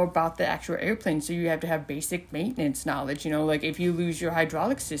have to know about the actual airplane, so you have to have basic maintenance knowledge. If you lose your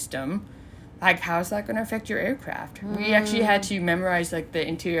hydraulic system, how's that going to affect your aircraft? We actually had to memorize the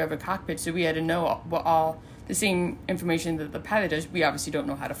interior of a cockpit, so we had to know what all the same information that the pilot does. We obviously don't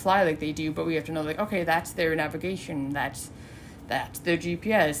know how to fly like they do, but we have to know okay, that's their navigation, that's their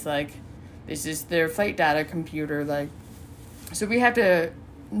GPS, this is their flight data computer, so we have to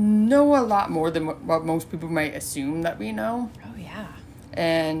know a lot more than what most people might assume that we know. Oh yeah.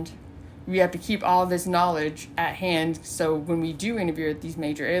 And we have to keep all this knowledge at hand, so when we do interview at these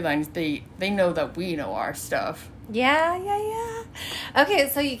major airlines, they know that we know our stuff. Yeah. Okay,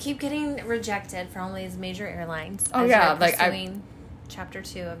 so you keep getting rejected from all these major airlines. Oh yeah, you're pursuing chapter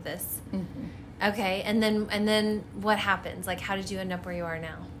 2 of this. Mm-hmm. Okay, and then what happens? How did you end up where you are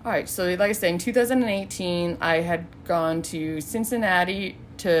now? All right, so like I said, in 2018, I had gone to Cincinnati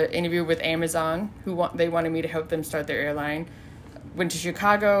to interview with Amazon, they wanted me to help them start their airline. Went to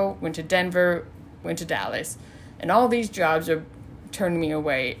Chicago, went to Denver, went to Dallas. And all these jobs are turning me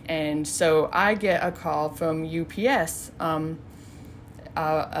away. And so I get a call from UPS of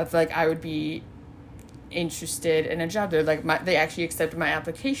I would be interested in a job there. They actually accepted my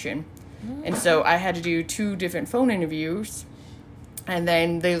application. And so I had to do 2 different phone interviews. And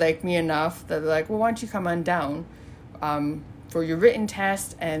then they liked me enough that they're well, why don't you come on down for your written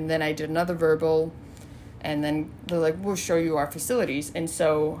test? And then I did another verbal. And then they're we'll show you our facilities. And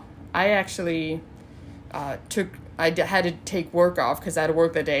so I actually had to take work off because I had to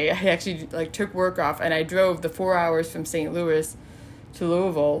work that day. I actually took work off, and I drove the 4 hours from St. Louis to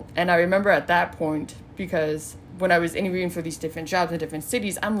Louisville. And I remember at that point, because when I was interviewing for these different jobs in different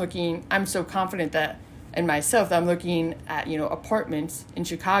cities, I'm so confident that in myself that I'm looking at, apartments in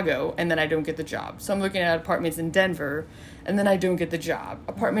Chicago, and then I don't get the job. So I'm looking at apartments in Denver, and then I don't get the job.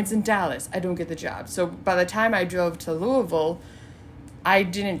 Apartments in Dallas, I don't get the job. So by the time I drove to Louisville, I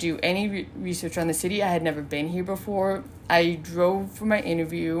didn't do any research on the city. I had never been here before. I drove for my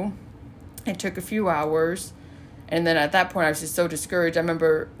interview. It took a few hours. And then at that point, I was just so discouraged. I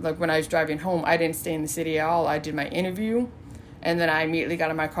remember, when I was driving home, I didn't stay in the city at all. I did my interview. And then I immediately got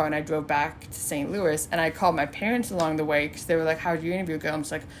in my car and I drove back to St. Louis. And I called my parents along the way because they were like, how did your interview go? I'm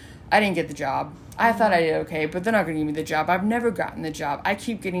just like, I didn't get the job. I thought I did okay, but they're not going to give me the job. I've never gotten the job. I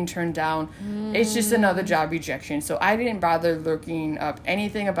keep getting turned down. It's just another job rejection. So I didn't bother looking up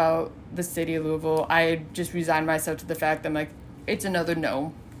anything about the city of Louisville. I just resigned myself to the fact that I'm like, it's another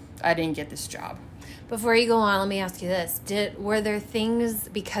no. I didn't get this job. Before you go on, let me ask you this. Were there things,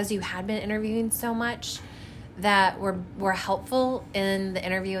 because you had been interviewing so much, that were helpful in the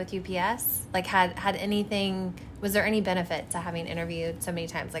interview with UPS? Like, had anything... Was there any benefit to having interviewed so many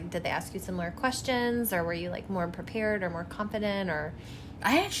times? Like, did they ask you similar questions, or were you, like, more prepared or more confident, or...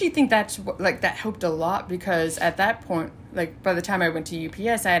 I actually think that helped a lot, because at that point, like, by the time I went to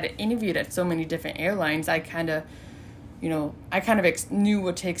UPS, I had interviewed at so many different airlines. I kind of, knew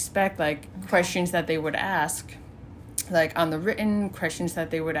what to expect, like, questions that they would ask, like, on the written, questions that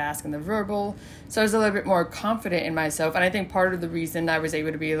they would ask in the verbal. So I was a little bit more confident in myself. And I think part of the reason I was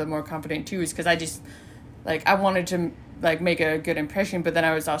able to be a little more confident, too, is because I just... Like, I wanted to, like, make a good impression, but then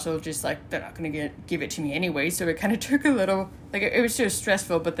I was also just, like, they're not going to give it to me anyway. So it kind of took a little, like, it was just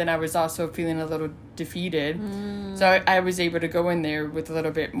stressful, but then I was also feeling a little defeated. So I was able to go in there with a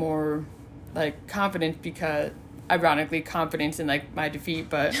little bit more, like, confidence, because, ironically, confidence in, like, my defeat,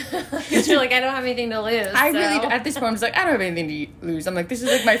 but... Because you're like, I don't have anything to lose. Really, at this point, I was like, I don't have anything to lose. I'm like, this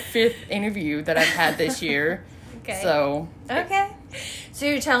is, like, my 5th interview that I've had this year. Okay. So... Okay. So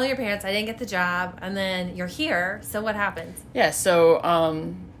you're telling your parents, I didn't get the job, and then you're here, so what happens? Yeah, so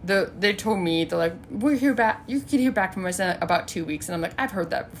they told me, they're like, you can hear back from us in about 2 weeks. And I'm like, I've heard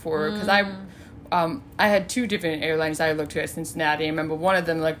that before, because I had 2 different airlines I looked to at Cincinnati. I remember one of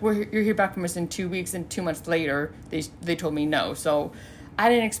them, like, you'll hear back from us in 2 weeks, and 2 months later, they told me no. So I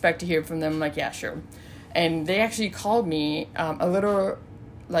didn't expect to hear from them. I'm like, yeah, sure. And they actually called me a little,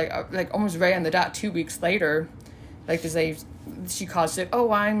 like almost right on the dot 2 weeks later, like, to say... She called, she's like,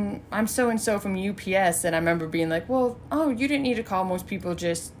 oh, I'm so-and-so from UPS. And I remember being like, well, you didn't need to call. Most people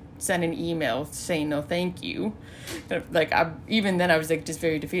just send an email saying no thank you. Like, even then I was, like, just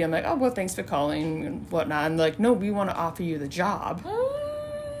very defeated. I'm like, oh, well, thanks for calling and whatnot. And like, no, we want to offer you the job.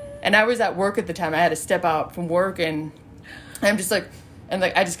 And I was at work at the time. I had to step out from work, and I'm just like, and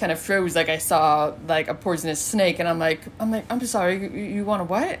like, I just kind of froze. Like, I saw like a poisonous snake, and I'm like, I'm sorry, you want to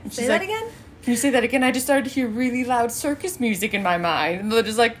what? And Say that again? Can you say that again? I just started to hear really loud circus music in my mind. And they're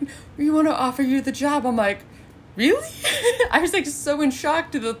just like, we want to offer you the job. I'm like, really? I was like so in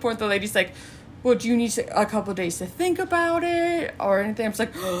shock, to the point the lady's like, well, do you need a couple of days to think about it or anything? I was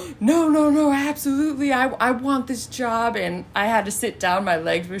like, no, absolutely. I want this job. And I had to sit down. My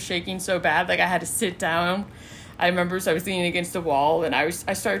legs were shaking so bad. Like, I had to sit down. I remember, so I was leaning against the wall, and I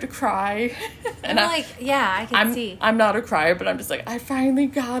started to cry. And I can see. I'm not a crier, but I'm just like, I finally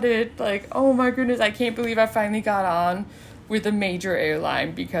got it. Like, oh my goodness, I can't believe I finally got on with a major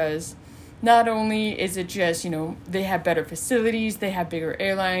airline, because not only is it just, they have better facilities, they have bigger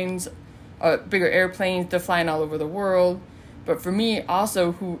airlines, bigger airplanes, they're flying all over the world. But for me,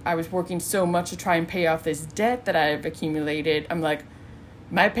 also, who I was working so much to try and pay off this debt that I've accumulated, I'm like,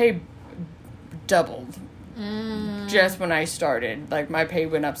 my pay doubled. Just when I started, like, my pay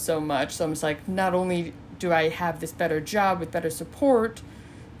went up so much. So I'm just like, not only do I have this better job with better support,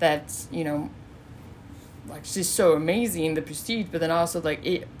 that's, like, just so amazing, the prestige, but then also, like,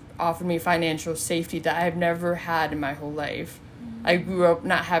 it offered me financial safety that I've never had in my whole life. I grew up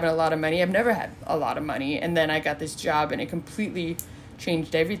not having a lot of money. I've never had a lot of money. And then I got this job, and it completely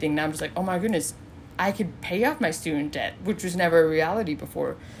changed everything. Now I'm just like, oh my goodness, I could pay off my student debt, which was never a reality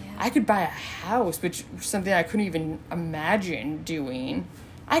before. I could buy a house, which was something I couldn't even imagine doing.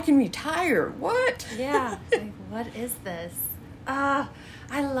 I can retire. What? Yeah. Like, what is this? I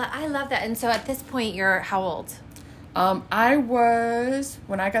love that. And so at this point, you're how old? I was,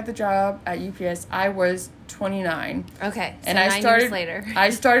 when I got the job at UPS, I was 29. Okay. So and 9 years later.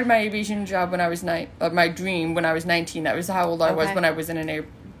 I started my aviation job when I was my dream when I was 19. That was how old I was when I was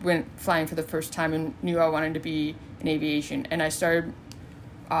went flying for the first time and knew I wanted to be in aviation. And I started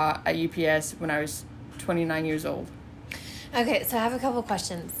at UPS when I was 29 years old. Okay, so I have a couple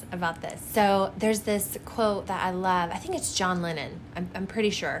questions about this. So there's this quote that I love. I think it's John Lennon. I'm pretty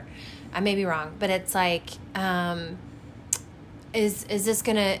sure. I may be wrong, but it's like, is this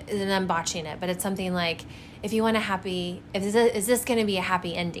gonna? And I'm botching it, but it's something like, if you want is this gonna be a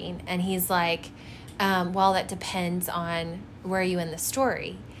happy ending? And he's like, well, that depends on where you in the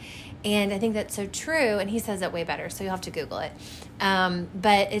story. And I think that's so true. And he says it way better, so you'll have to Google it.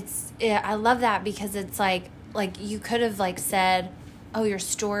 But I love that, because it's like you could have like said, oh, your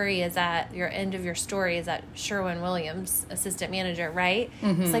story is at, your end of your story is at Sherwin-Williams, assistant manager, right?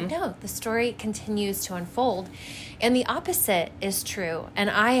 Mm-hmm. It's like, no, the story continues to unfold. And the opposite is true. And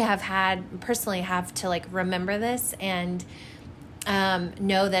I personally have to like remember this and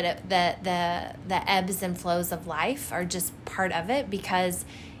know that the ebbs and flows of life are just part of it, because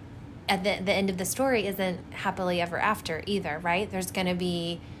at the end of the story isn't happily ever after either, right? There's going to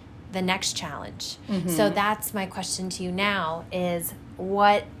be the next challenge. Mm-hmm. So that's my question to you now is,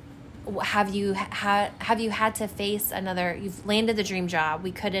 what have you had to face another, you've landed the dream job,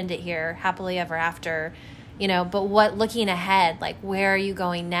 we could end it here, happily ever after, but what, looking ahead, like where are you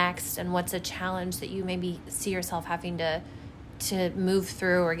going next, and what's a challenge that you maybe see yourself having to move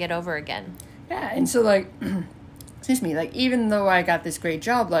through or get over again? Yeah, and so like, excuse me, like even though I got this great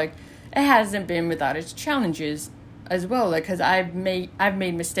job, like it hasn't been without its challenges as well, like because I've made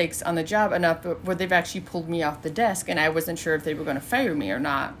mistakes on the job enough where they've actually pulled me off the desk, and I wasn't sure if they were going to fire me or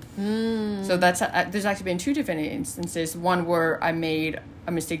not. So that's there's actually been two different instances. One where I made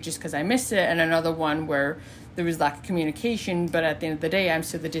a mistake just because I missed it, and another one where there was lack of communication, but at the end of the day, I'm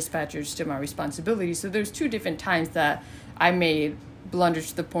still the dispatcher, it's still my responsibility. So there's two different times that I made blunders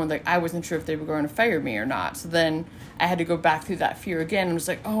to the point like I wasn't sure if they were going to fire me or not. So then I had to go back through that fear again. I was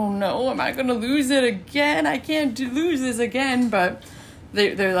like, oh no, am I going to lose it again? I can't lose this again. But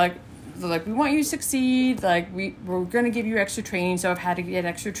they're like, we want you to succeed. Like we're going to give you extra training. So I've had to get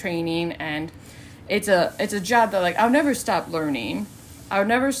extra training, and it's a job that like I'll never stop learning. I would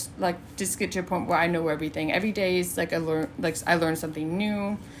never like just get to a point where I know everything. Every day is like I learn something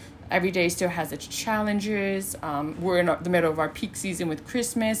new. Every day still has its challenges. We're in the middle of our peak season with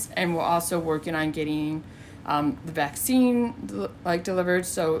Christmas, and we're also working on getting the vaccine delivered.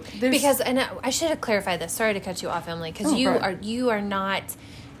 So and I should have clarified this. Sorry to cut you off, Emily, because you are not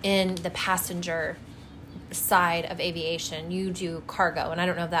in the passenger side of aviation. You do cargo, and I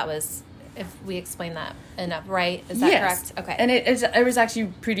don't know if we explained that enough, right? Is that correct? Okay. And it was actually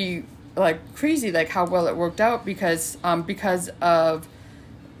pretty like crazy, like how well it worked out, because of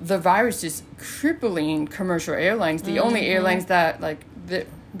the virus is crippling commercial airlines. The only airlines that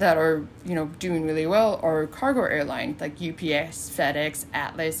are doing really well are cargo airlines like UPS, FedEx,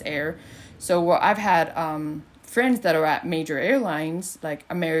 Atlas Air. So I've had friends that are at major airlines like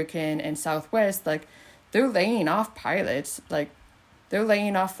American and Southwest. Like they're laying off pilots. Like they're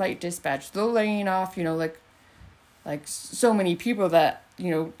laying off flight dispatch. They're laying off like so many people that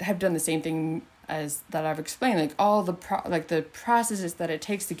have done the same thing as that I've explained, like all the the processes that it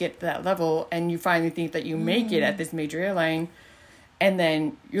takes to get to that level, and you finally think that you make it at this major airline, and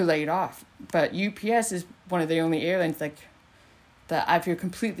then you're laid off. But UPS is one of the only airlines like that I feel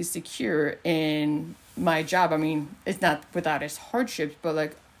completely secure in my job. I mean, it's not without its hardships, but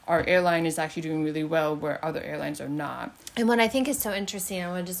like our airline is actually doing really well where other airlines are not. And what I think is so interesting,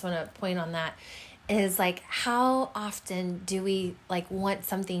 I just want to point on that, is like how often do we like want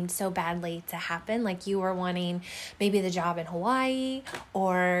something so badly to happen? Like you were wanting maybe the job in Hawaii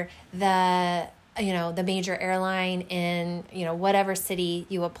or the major airline in whatever city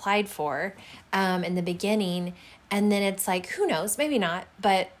you applied for in the beginning, and then it's like, who knows, maybe not,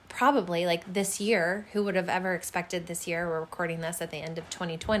 but probably like this year, who would have ever expected this year, we're recording this at the end of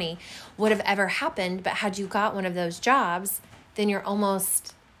 2020, would have ever happened. But had you got one of those jobs, then you're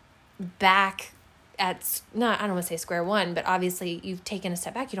almost back at I don't want to say square one, but obviously you've taken a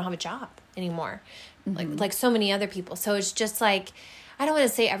step back. You don't have a job anymore, like so many other people. So it's just like, I don't want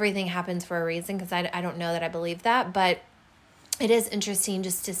to say everything happens for a reason, because I don't know that I believe that, but it is interesting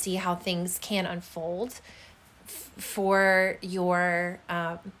just to see how things can unfold for your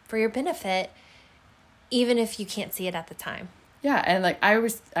benefit, even if you can't see it at the time. Yeah, and like I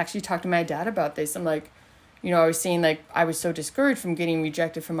was actually talking to my dad about this. I'm like, I was saying like I was so discouraged from getting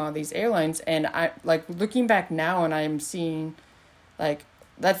rejected from all these airlines, and I like looking back now, and I'm seeing like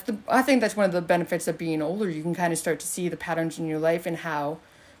I think that's one of the benefits of being older. You can kind of start to see the patterns in your life and how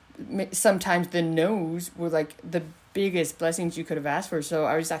sometimes the no's were like the biggest blessings you could have asked for. So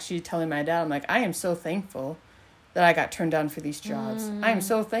I was actually telling my dad, I'm like, I am so thankful that I got turned down for these jobs. I am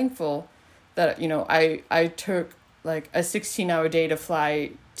so thankful that I took like a 16-hour day to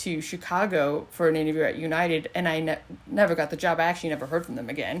fly to Chicago for an interview at United, and I never got the job. I actually never heard from them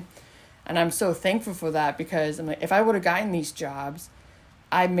again. And I'm so thankful for that, because I'm like, if I would have gotten these jobs,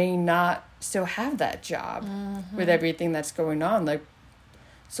 I may not still have that job with everything that's going on. Like,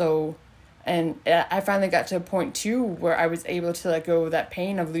 so, and I finally got to a point too where I was able to let go of that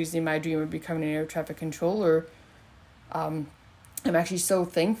pain of losing my dream of becoming an air traffic controller. I'm actually so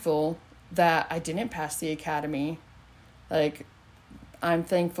thankful that I didn't pass the academy. Like, I'm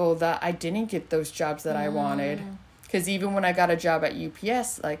thankful that I didn't get those jobs that I wanted, Because even when I got a job at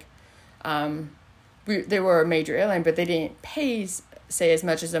UPS, like, they were a major airline, but they didn't pay, say, as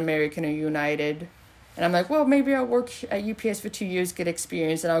much as American or United. And I'm like, well, maybe I'll work at UPS for 2 years, get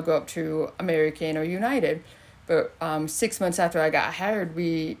experience, and I'll go up to American or United. But 6 months after I got hired,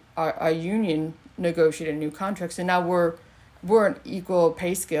 our union negotiated a new contract, so now we're an equal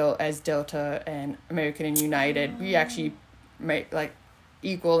pay scale as Delta and American and United. We actually make like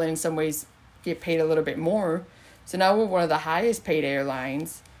equal, and in some ways get paid a little bit more. So now we're one of the highest paid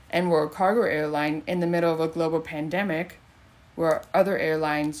airlines, and we're a cargo airline in the middle of a global pandemic, where other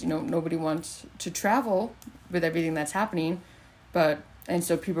airlines, nobody wants to travel with everything that's happening, and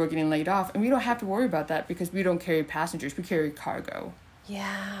so people are getting laid off, and we don't have to worry about that because we don't carry passengers, we carry cargo.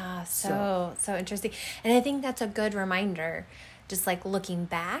 Yeah, so interesting. And I think that's a good reminder, just like looking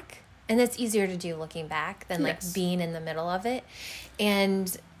back, and it's easier to do looking back than like being in the middle of it.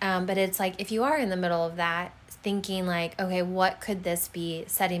 And but it's like, if you are in the middle of that, thinking like, okay, what could this be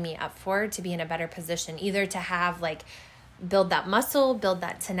setting me up for to be in a better position, either to have like build that muscle, build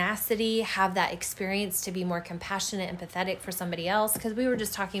that tenacity, have that experience to be more compassionate, empathetic for somebody else. Because we were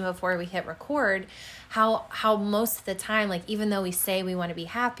just talking before we hit record, how most of the time, like even though we say we want to be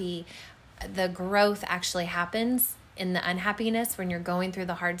happy, the growth actually happens in the unhappiness when you're going through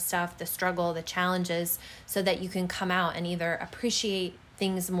the hard stuff, the struggle, the challenges, so that you can come out and either appreciate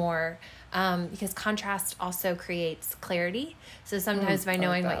things more, because contrast also creates clarity. So sometimes by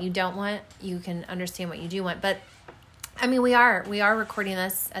knowing what you don't want, you can understand what you do want. But I mean, we are recording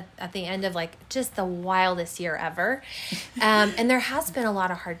this at the end of like just the wildest year ever. And there has been a lot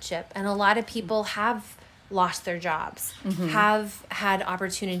of hardship, and a lot of people have lost their jobs, have had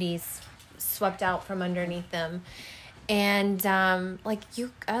opportunities swept out from underneath them. And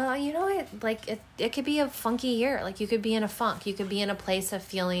it could be a funky year. Like you could be in a funk. You could be in a place of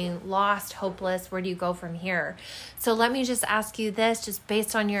feeling lost, hopeless. Where do you go from here? So let me just ask you this, just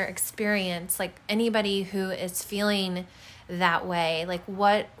based on your experience, like anybody who is feeling that way, like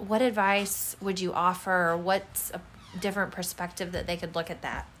what advice would you offer, or what's a different perspective that they could look at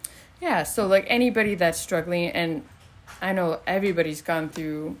that? Yeah, so like anybody that's struggling, and I know everybody's gone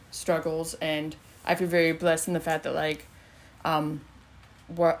through struggles, and I feel very blessed in the fact that I'm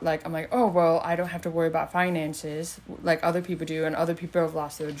like, oh, well, I don't have to worry about finances like other people do, and other people have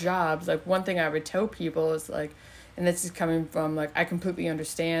lost their jobs. Like one thing I would tell people is like, and this is coming from like, I completely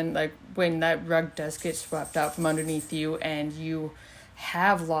understand, like when that rug does get swept out from underneath you and you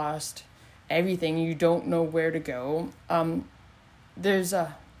have lost everything, you don't know where to go. There's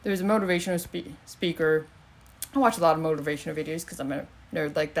a motivational speaker. I watch a lot of motivational videos because I'm a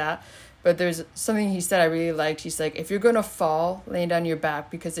nerd like that. But there's something he said I really liked. He's like, if you're going to fall, land on your back,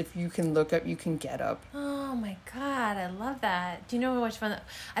 because if you can look up, you can get up. Oh my God, I love that. Do you know how much fun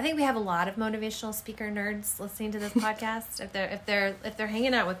I think we have a lot of motivational speaker nerds listening to this podcast. If they're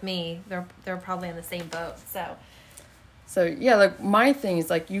hanging out with me, they're probably in the same boat. So yeah, like my thing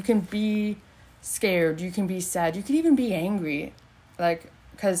is like, you can be scared, you can be sad, you can even be angry. Like,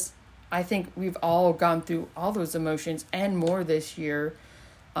 because I think we've all gone through all those emotions and more this year.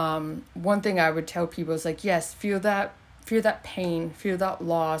 One thing I would tell people is like, yes, feel that pain, feel that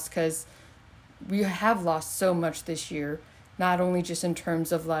loss, because we have lost so much this year, not only just in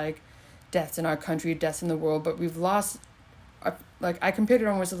terms of like deaths in our country, deaths in the world, but we've lost, like I compared it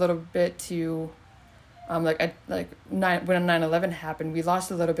almost a little bit to, when 9/11 happened, we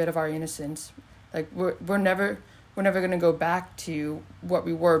lost a little bit of our innocence. Like we're never going to go back to what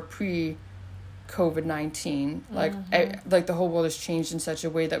we were pre-COVID-19. Like the whole world has changed in such a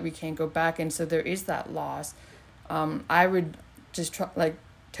way that we can't go back, and so there is that loss. I would just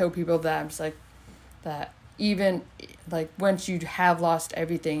tell people that it's like that even like once you have lost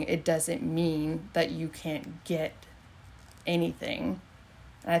everything, it doesn't mean that you can't get anything.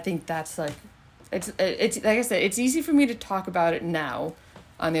 And I think that's like it's like I said, it's easy for me to talk about it now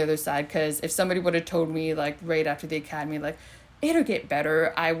on the other side, because if somebody would have told me like right after the academy like it'll get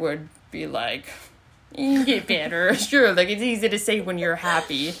better, I would be like, get better. Sure, like it's easy to say when you're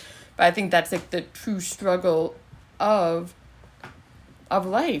happy, but I think that's like the true struggle of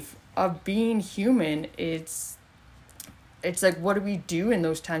life, of being human. It's like, what do we do in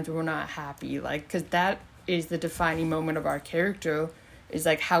those times when we're not happy? Like, because that is the defining moment of our character, is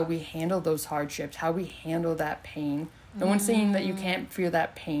like how we handle those hardships, how we handle that pain. No one's saying that you can't feel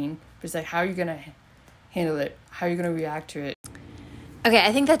that pain, but it's like, how are you going to handle it? How are you going to react to it? Okay,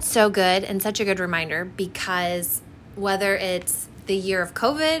 I think that's so good and such a good reminder, because whether it's the year of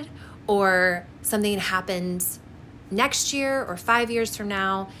COVID or something that happens next year or 5 years from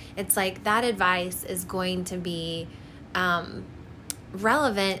now, it's like that advice is going to be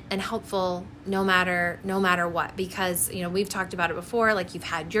relevant and helpful no matter what, because, you know, we've talked about it before, like you've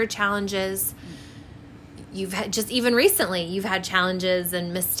had your challenges, you've had, just even recently, you've had challenges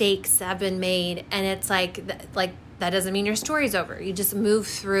and mistakes have been made, and it's like that doesn't mean your story's over. You just move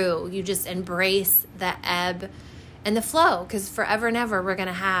through, you just embrace the ebb and the flow, because forever and ever we're going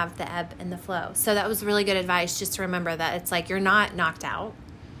to have the ebb and the flow. So that was really good advice, just to remember that it's like you're not knocked out,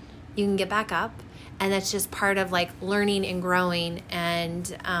 you can get back up. And that's just part of like learning and growing, and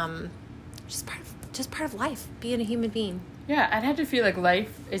just part of life, being a human being. Yeah, I'd have to feel like life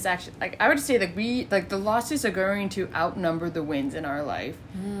is actually, like, I would say that the losses are going to outnumber the wins in our life.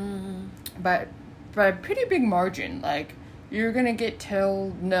 But by a pretty big margin. Like, you're going to get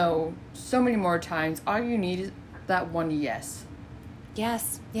told no so many more times. All you need is that one yes.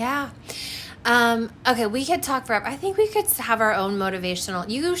 Yes. Yeah. Okay, we could talk forever. I think we could have our own motivational.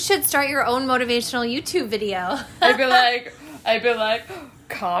 You should start your own motivational YouTube video. I'd be like,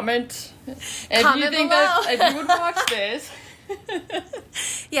 comment if you think below. that if you would watch this.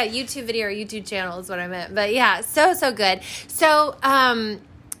 Yeah, YouTube video or YouTube channel is what I meant. But yeah, so good. So,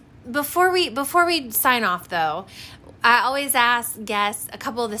 before we sign off though, I always ask guests a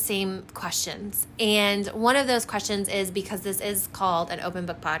couple of the same questions. And one of those questions is, because this is called an open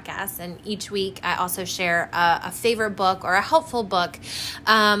book podcast, and each week I also share a favorite book or a helpful book.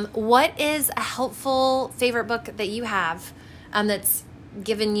 What is a helpful favorite book that you have that's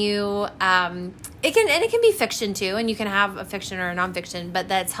given you, it can be fiction too, and you can have a fiction or a nonfiction, but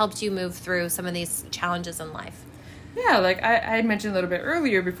that's helped you move through some of these challenges in life? Yeah, like I mentioned a little bit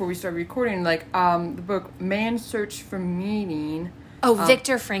earlier before we started recording, like the book Man's Search for Meaning. Oh,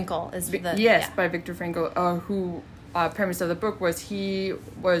 Viktor Frankl is the... Yes, by Viktor Frankl, who premise of the book was he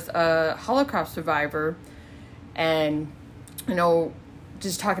was a Holocaust survivor, and, you know,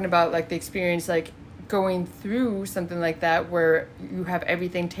 just talking about like the experience, like going through something like that where you have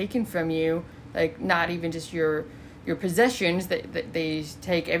everything taken from you, like not even just your possessions, that they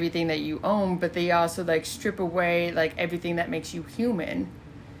take everything that you own, but they also like strip away like everything that makes you human.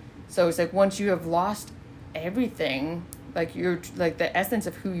 So it's like once you have lost everything, like you're like the essence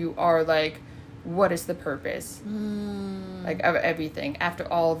of who you are, like what is the purpose like of everything after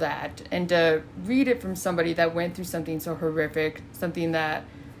all that? And to read it from somebody that went through something so horrific, something that,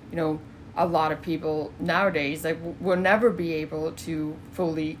 you know, a lot of people nowadays like will never be able to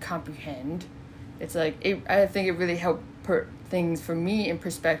fully comprehend. It's like, I think it really helped put things for me in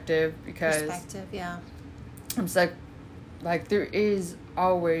perspective, because yeah. I'm just like there is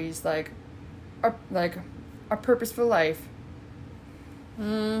always like a purpose for life.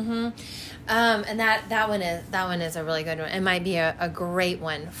 And that one is a really good one. It might be a great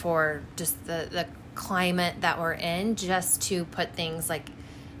one for just the climate that we're in, just to put things like,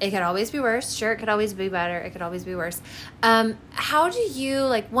 it could always be worse. Sure, it could always be better. It could always be worse. How do you,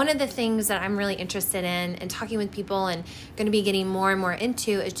 like, one of the things that I'm really interested in and talking with people and going to be getting more and more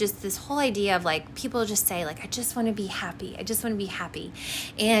into is just this whole idea of, like, people just say, like, I just want to be happy. I just want to be happy.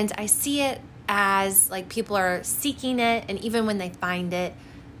 And I see it as, like, people are seeking it, and even when they find it,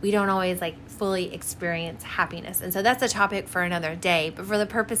 we don't always, like, fully experience happiness. And so that's a topic for another day. But for the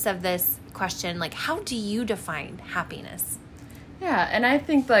purpose of this question, like, how do you define happiness? Yeah, and I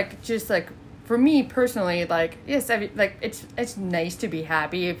think, like, just, like, for me personally, like, yes, like, it's nice to be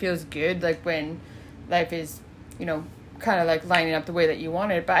happy. It feels good, like, when life is, you know, kind of, like, lining up the way that you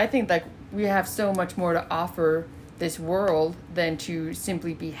want it. But I think, like, we have so much more to offer this world than to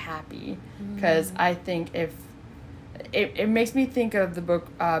simply be happy. Because I think if... It makes me think of the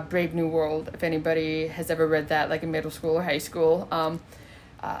book Brave New World, if anybody has ever read that, like, in middle school or high school.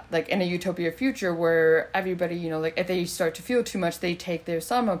 Like in a utopia future where everybody, you know, like if they start to feel too much, they take their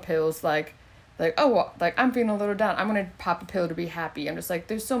summer pills, like, oh, well, like I'm feeling a little down, I'm going to pop a pill to be happy. I'm just like,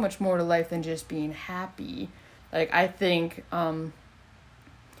 there's so much more to life than just being happy. Like, I think,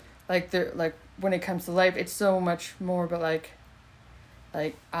 like when it comes to life, it's so much more, but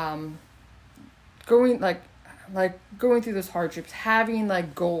going through those hardships, having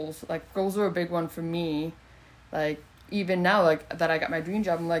like goals are a big one for me. Like, even now, like, that I got my dream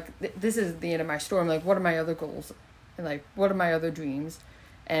job, I'm like, this is the end of my story. I'm like, what are my other goals? And, like, what are my other dreams?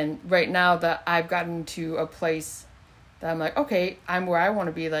 And right now that I've gotten to a place that I'm like, okay, I'm where I want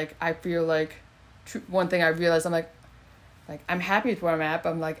to be. Like, I feel like one thing I realized, I'm like, I'm happy with where I'm at,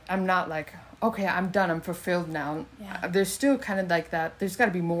 but I'm like, I'm not like, okay, I'm done. I'm fulfilled now. Yeah. There's still kind of like that. There's got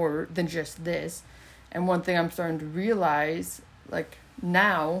to be more than just this. And one thing I'm starting to realize, like,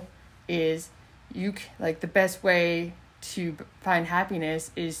 now is the best way to find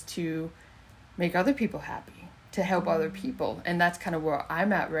happiness is to make other people happy, to help other people. And that's kind of where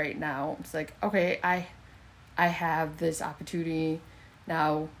I'm at right now. It's like, okay, I have this opportunity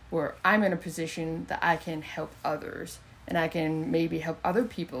now where I'm in a position that I can help others, and I can maybe help other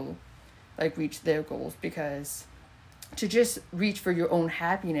people like reach their goals, because to just reach for your own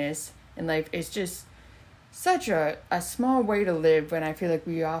happiness in life is just such a small way to live, when I feel like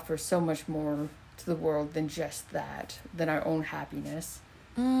we offer so much more to the world than just that, than our own happiness.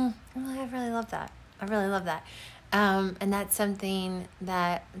 I really love that. I really love that. And that's something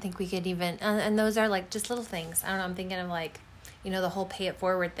that I think we could even, and those are like just little things. I don't know, I'm thinking of like, the whole pay it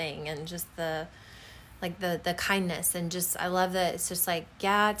forward thing, and just the kindness, and just, I love that it's just like,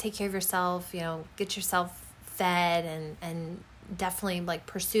 yeah, take care of yourself, get yourself fed, and definitely like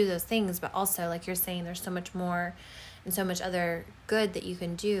pursue those things, but also like you're saying, there's so much more and so much other good that you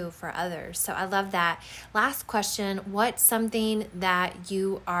can do for others. So I love that. Last question, what's something that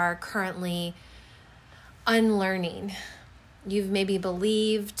you are currently unlearning? You've maybe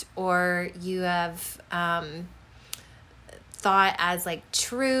believed, or you have thought as like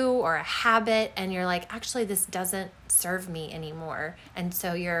true or a habit, and you're like, actually this doesn't serve me anymore, and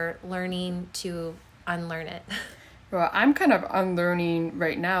so you're learning to unlearn it. Well, I'm kind of unlearning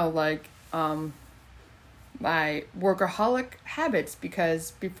right now, like, my workaholic habits,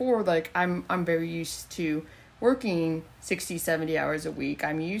 because before, like, I'm very used to working 60, 70 hours a week.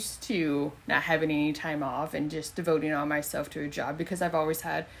 I'm used to not having any time off and just devoting all myself to a job, because I've always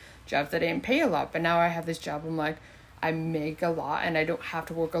had jobs that didn't pay a lot. But now I have this job, I'm like, I make a lot, and I don't have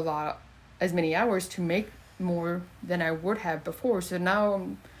to work as many hours to make more than I would have before. So now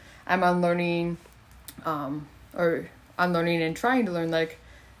I'm unlearning, or unlearning and trying to learn, like,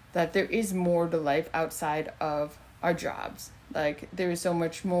 that there is more to life outside of our jobs. Like, there is so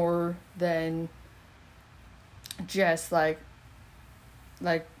much more than just like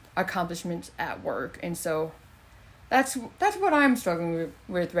accomplishments at work. And so that's what I'm struggling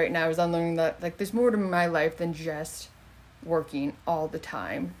with right now, is unlearning that, like, there's more to my life than just working all the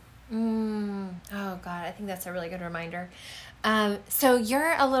time. Oh God, I think that's a really good reminder. So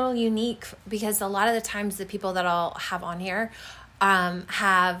you're a little unique, because a lot of the times the people that I'll have on here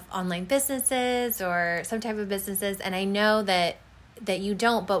have online businesses or some type of businesses, and I know that you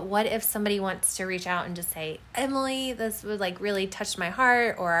don't. But what if somebody wants to reach out and just say, Emilie, this would like really touch my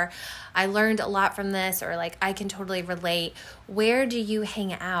heart, or I learned a lot from this, or like I can totally relate. Where do you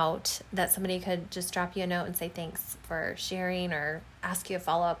hang out that somebody could just drop you a note and say thanks for sharing, or ask you a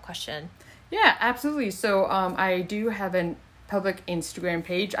follow-up question? Yeah, absolutely. So I do have a public Instagram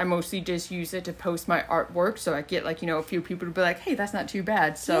page. I mostly just use it to post my artwork, so I get like, a few people to be like, hey, that's not too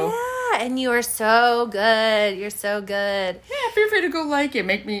bad. So yeah, and you are so good. You're so good. Yeah, feel free to go like it.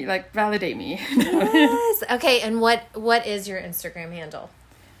 Make me, like, validate me. Yes. Okay, and what is your Instagram handle?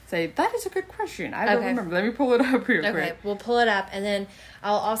 That is a good question. I don't remember. Let me pull it up real quick. Okay, we'll pull it up, and then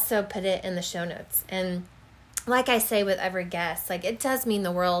I'll also put it in the show notes. And like I say with every guest, like, it does mean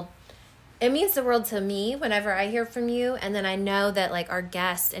the world. It means the world to me whenever I hear from you. And then I know that, like, our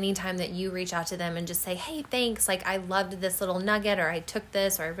guests, anytime that you reach out to them and just say, hey, thanks, like, I loved this little nugget, or I took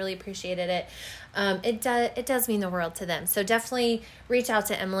this, or I really appreciated it, it does mean the world to them. So definitely reach out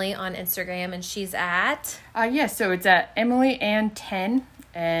to Emilie on Instagram, and she's at... So it's at EmilieAnn10,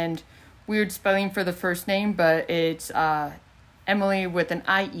 and weird spelling for the first name, but it's Emilie with an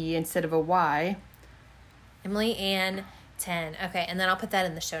IE instead of a Y. EmilieAnn10. Okay, and then I'll put that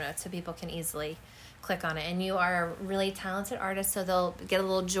in the show notes so people can easily click on it. And you are a really talented artist, so they'll get a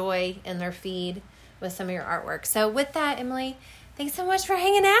little joy in their feed with some of your artwork. So with that, Emilie, thanks so much for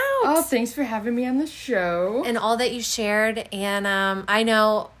hanging out. Oh, thanks for having me on the show. And all that you shared. And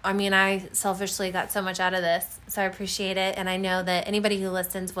I selfishly got so much out of this, so I appreciate it. And I know that anybody who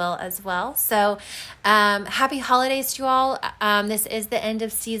listens will as well. So happy holidays to you all. This is the end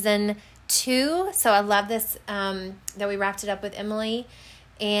of season 2. So I love this, that we wrapped it up with Emilie.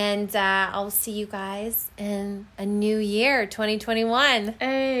 And I'll see you guys in a new year, 2021.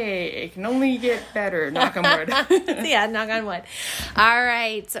 Hey, it can only get better. Knock on wood. Yeah, knock on wood. All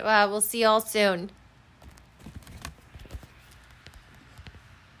right. We'll see you all soon.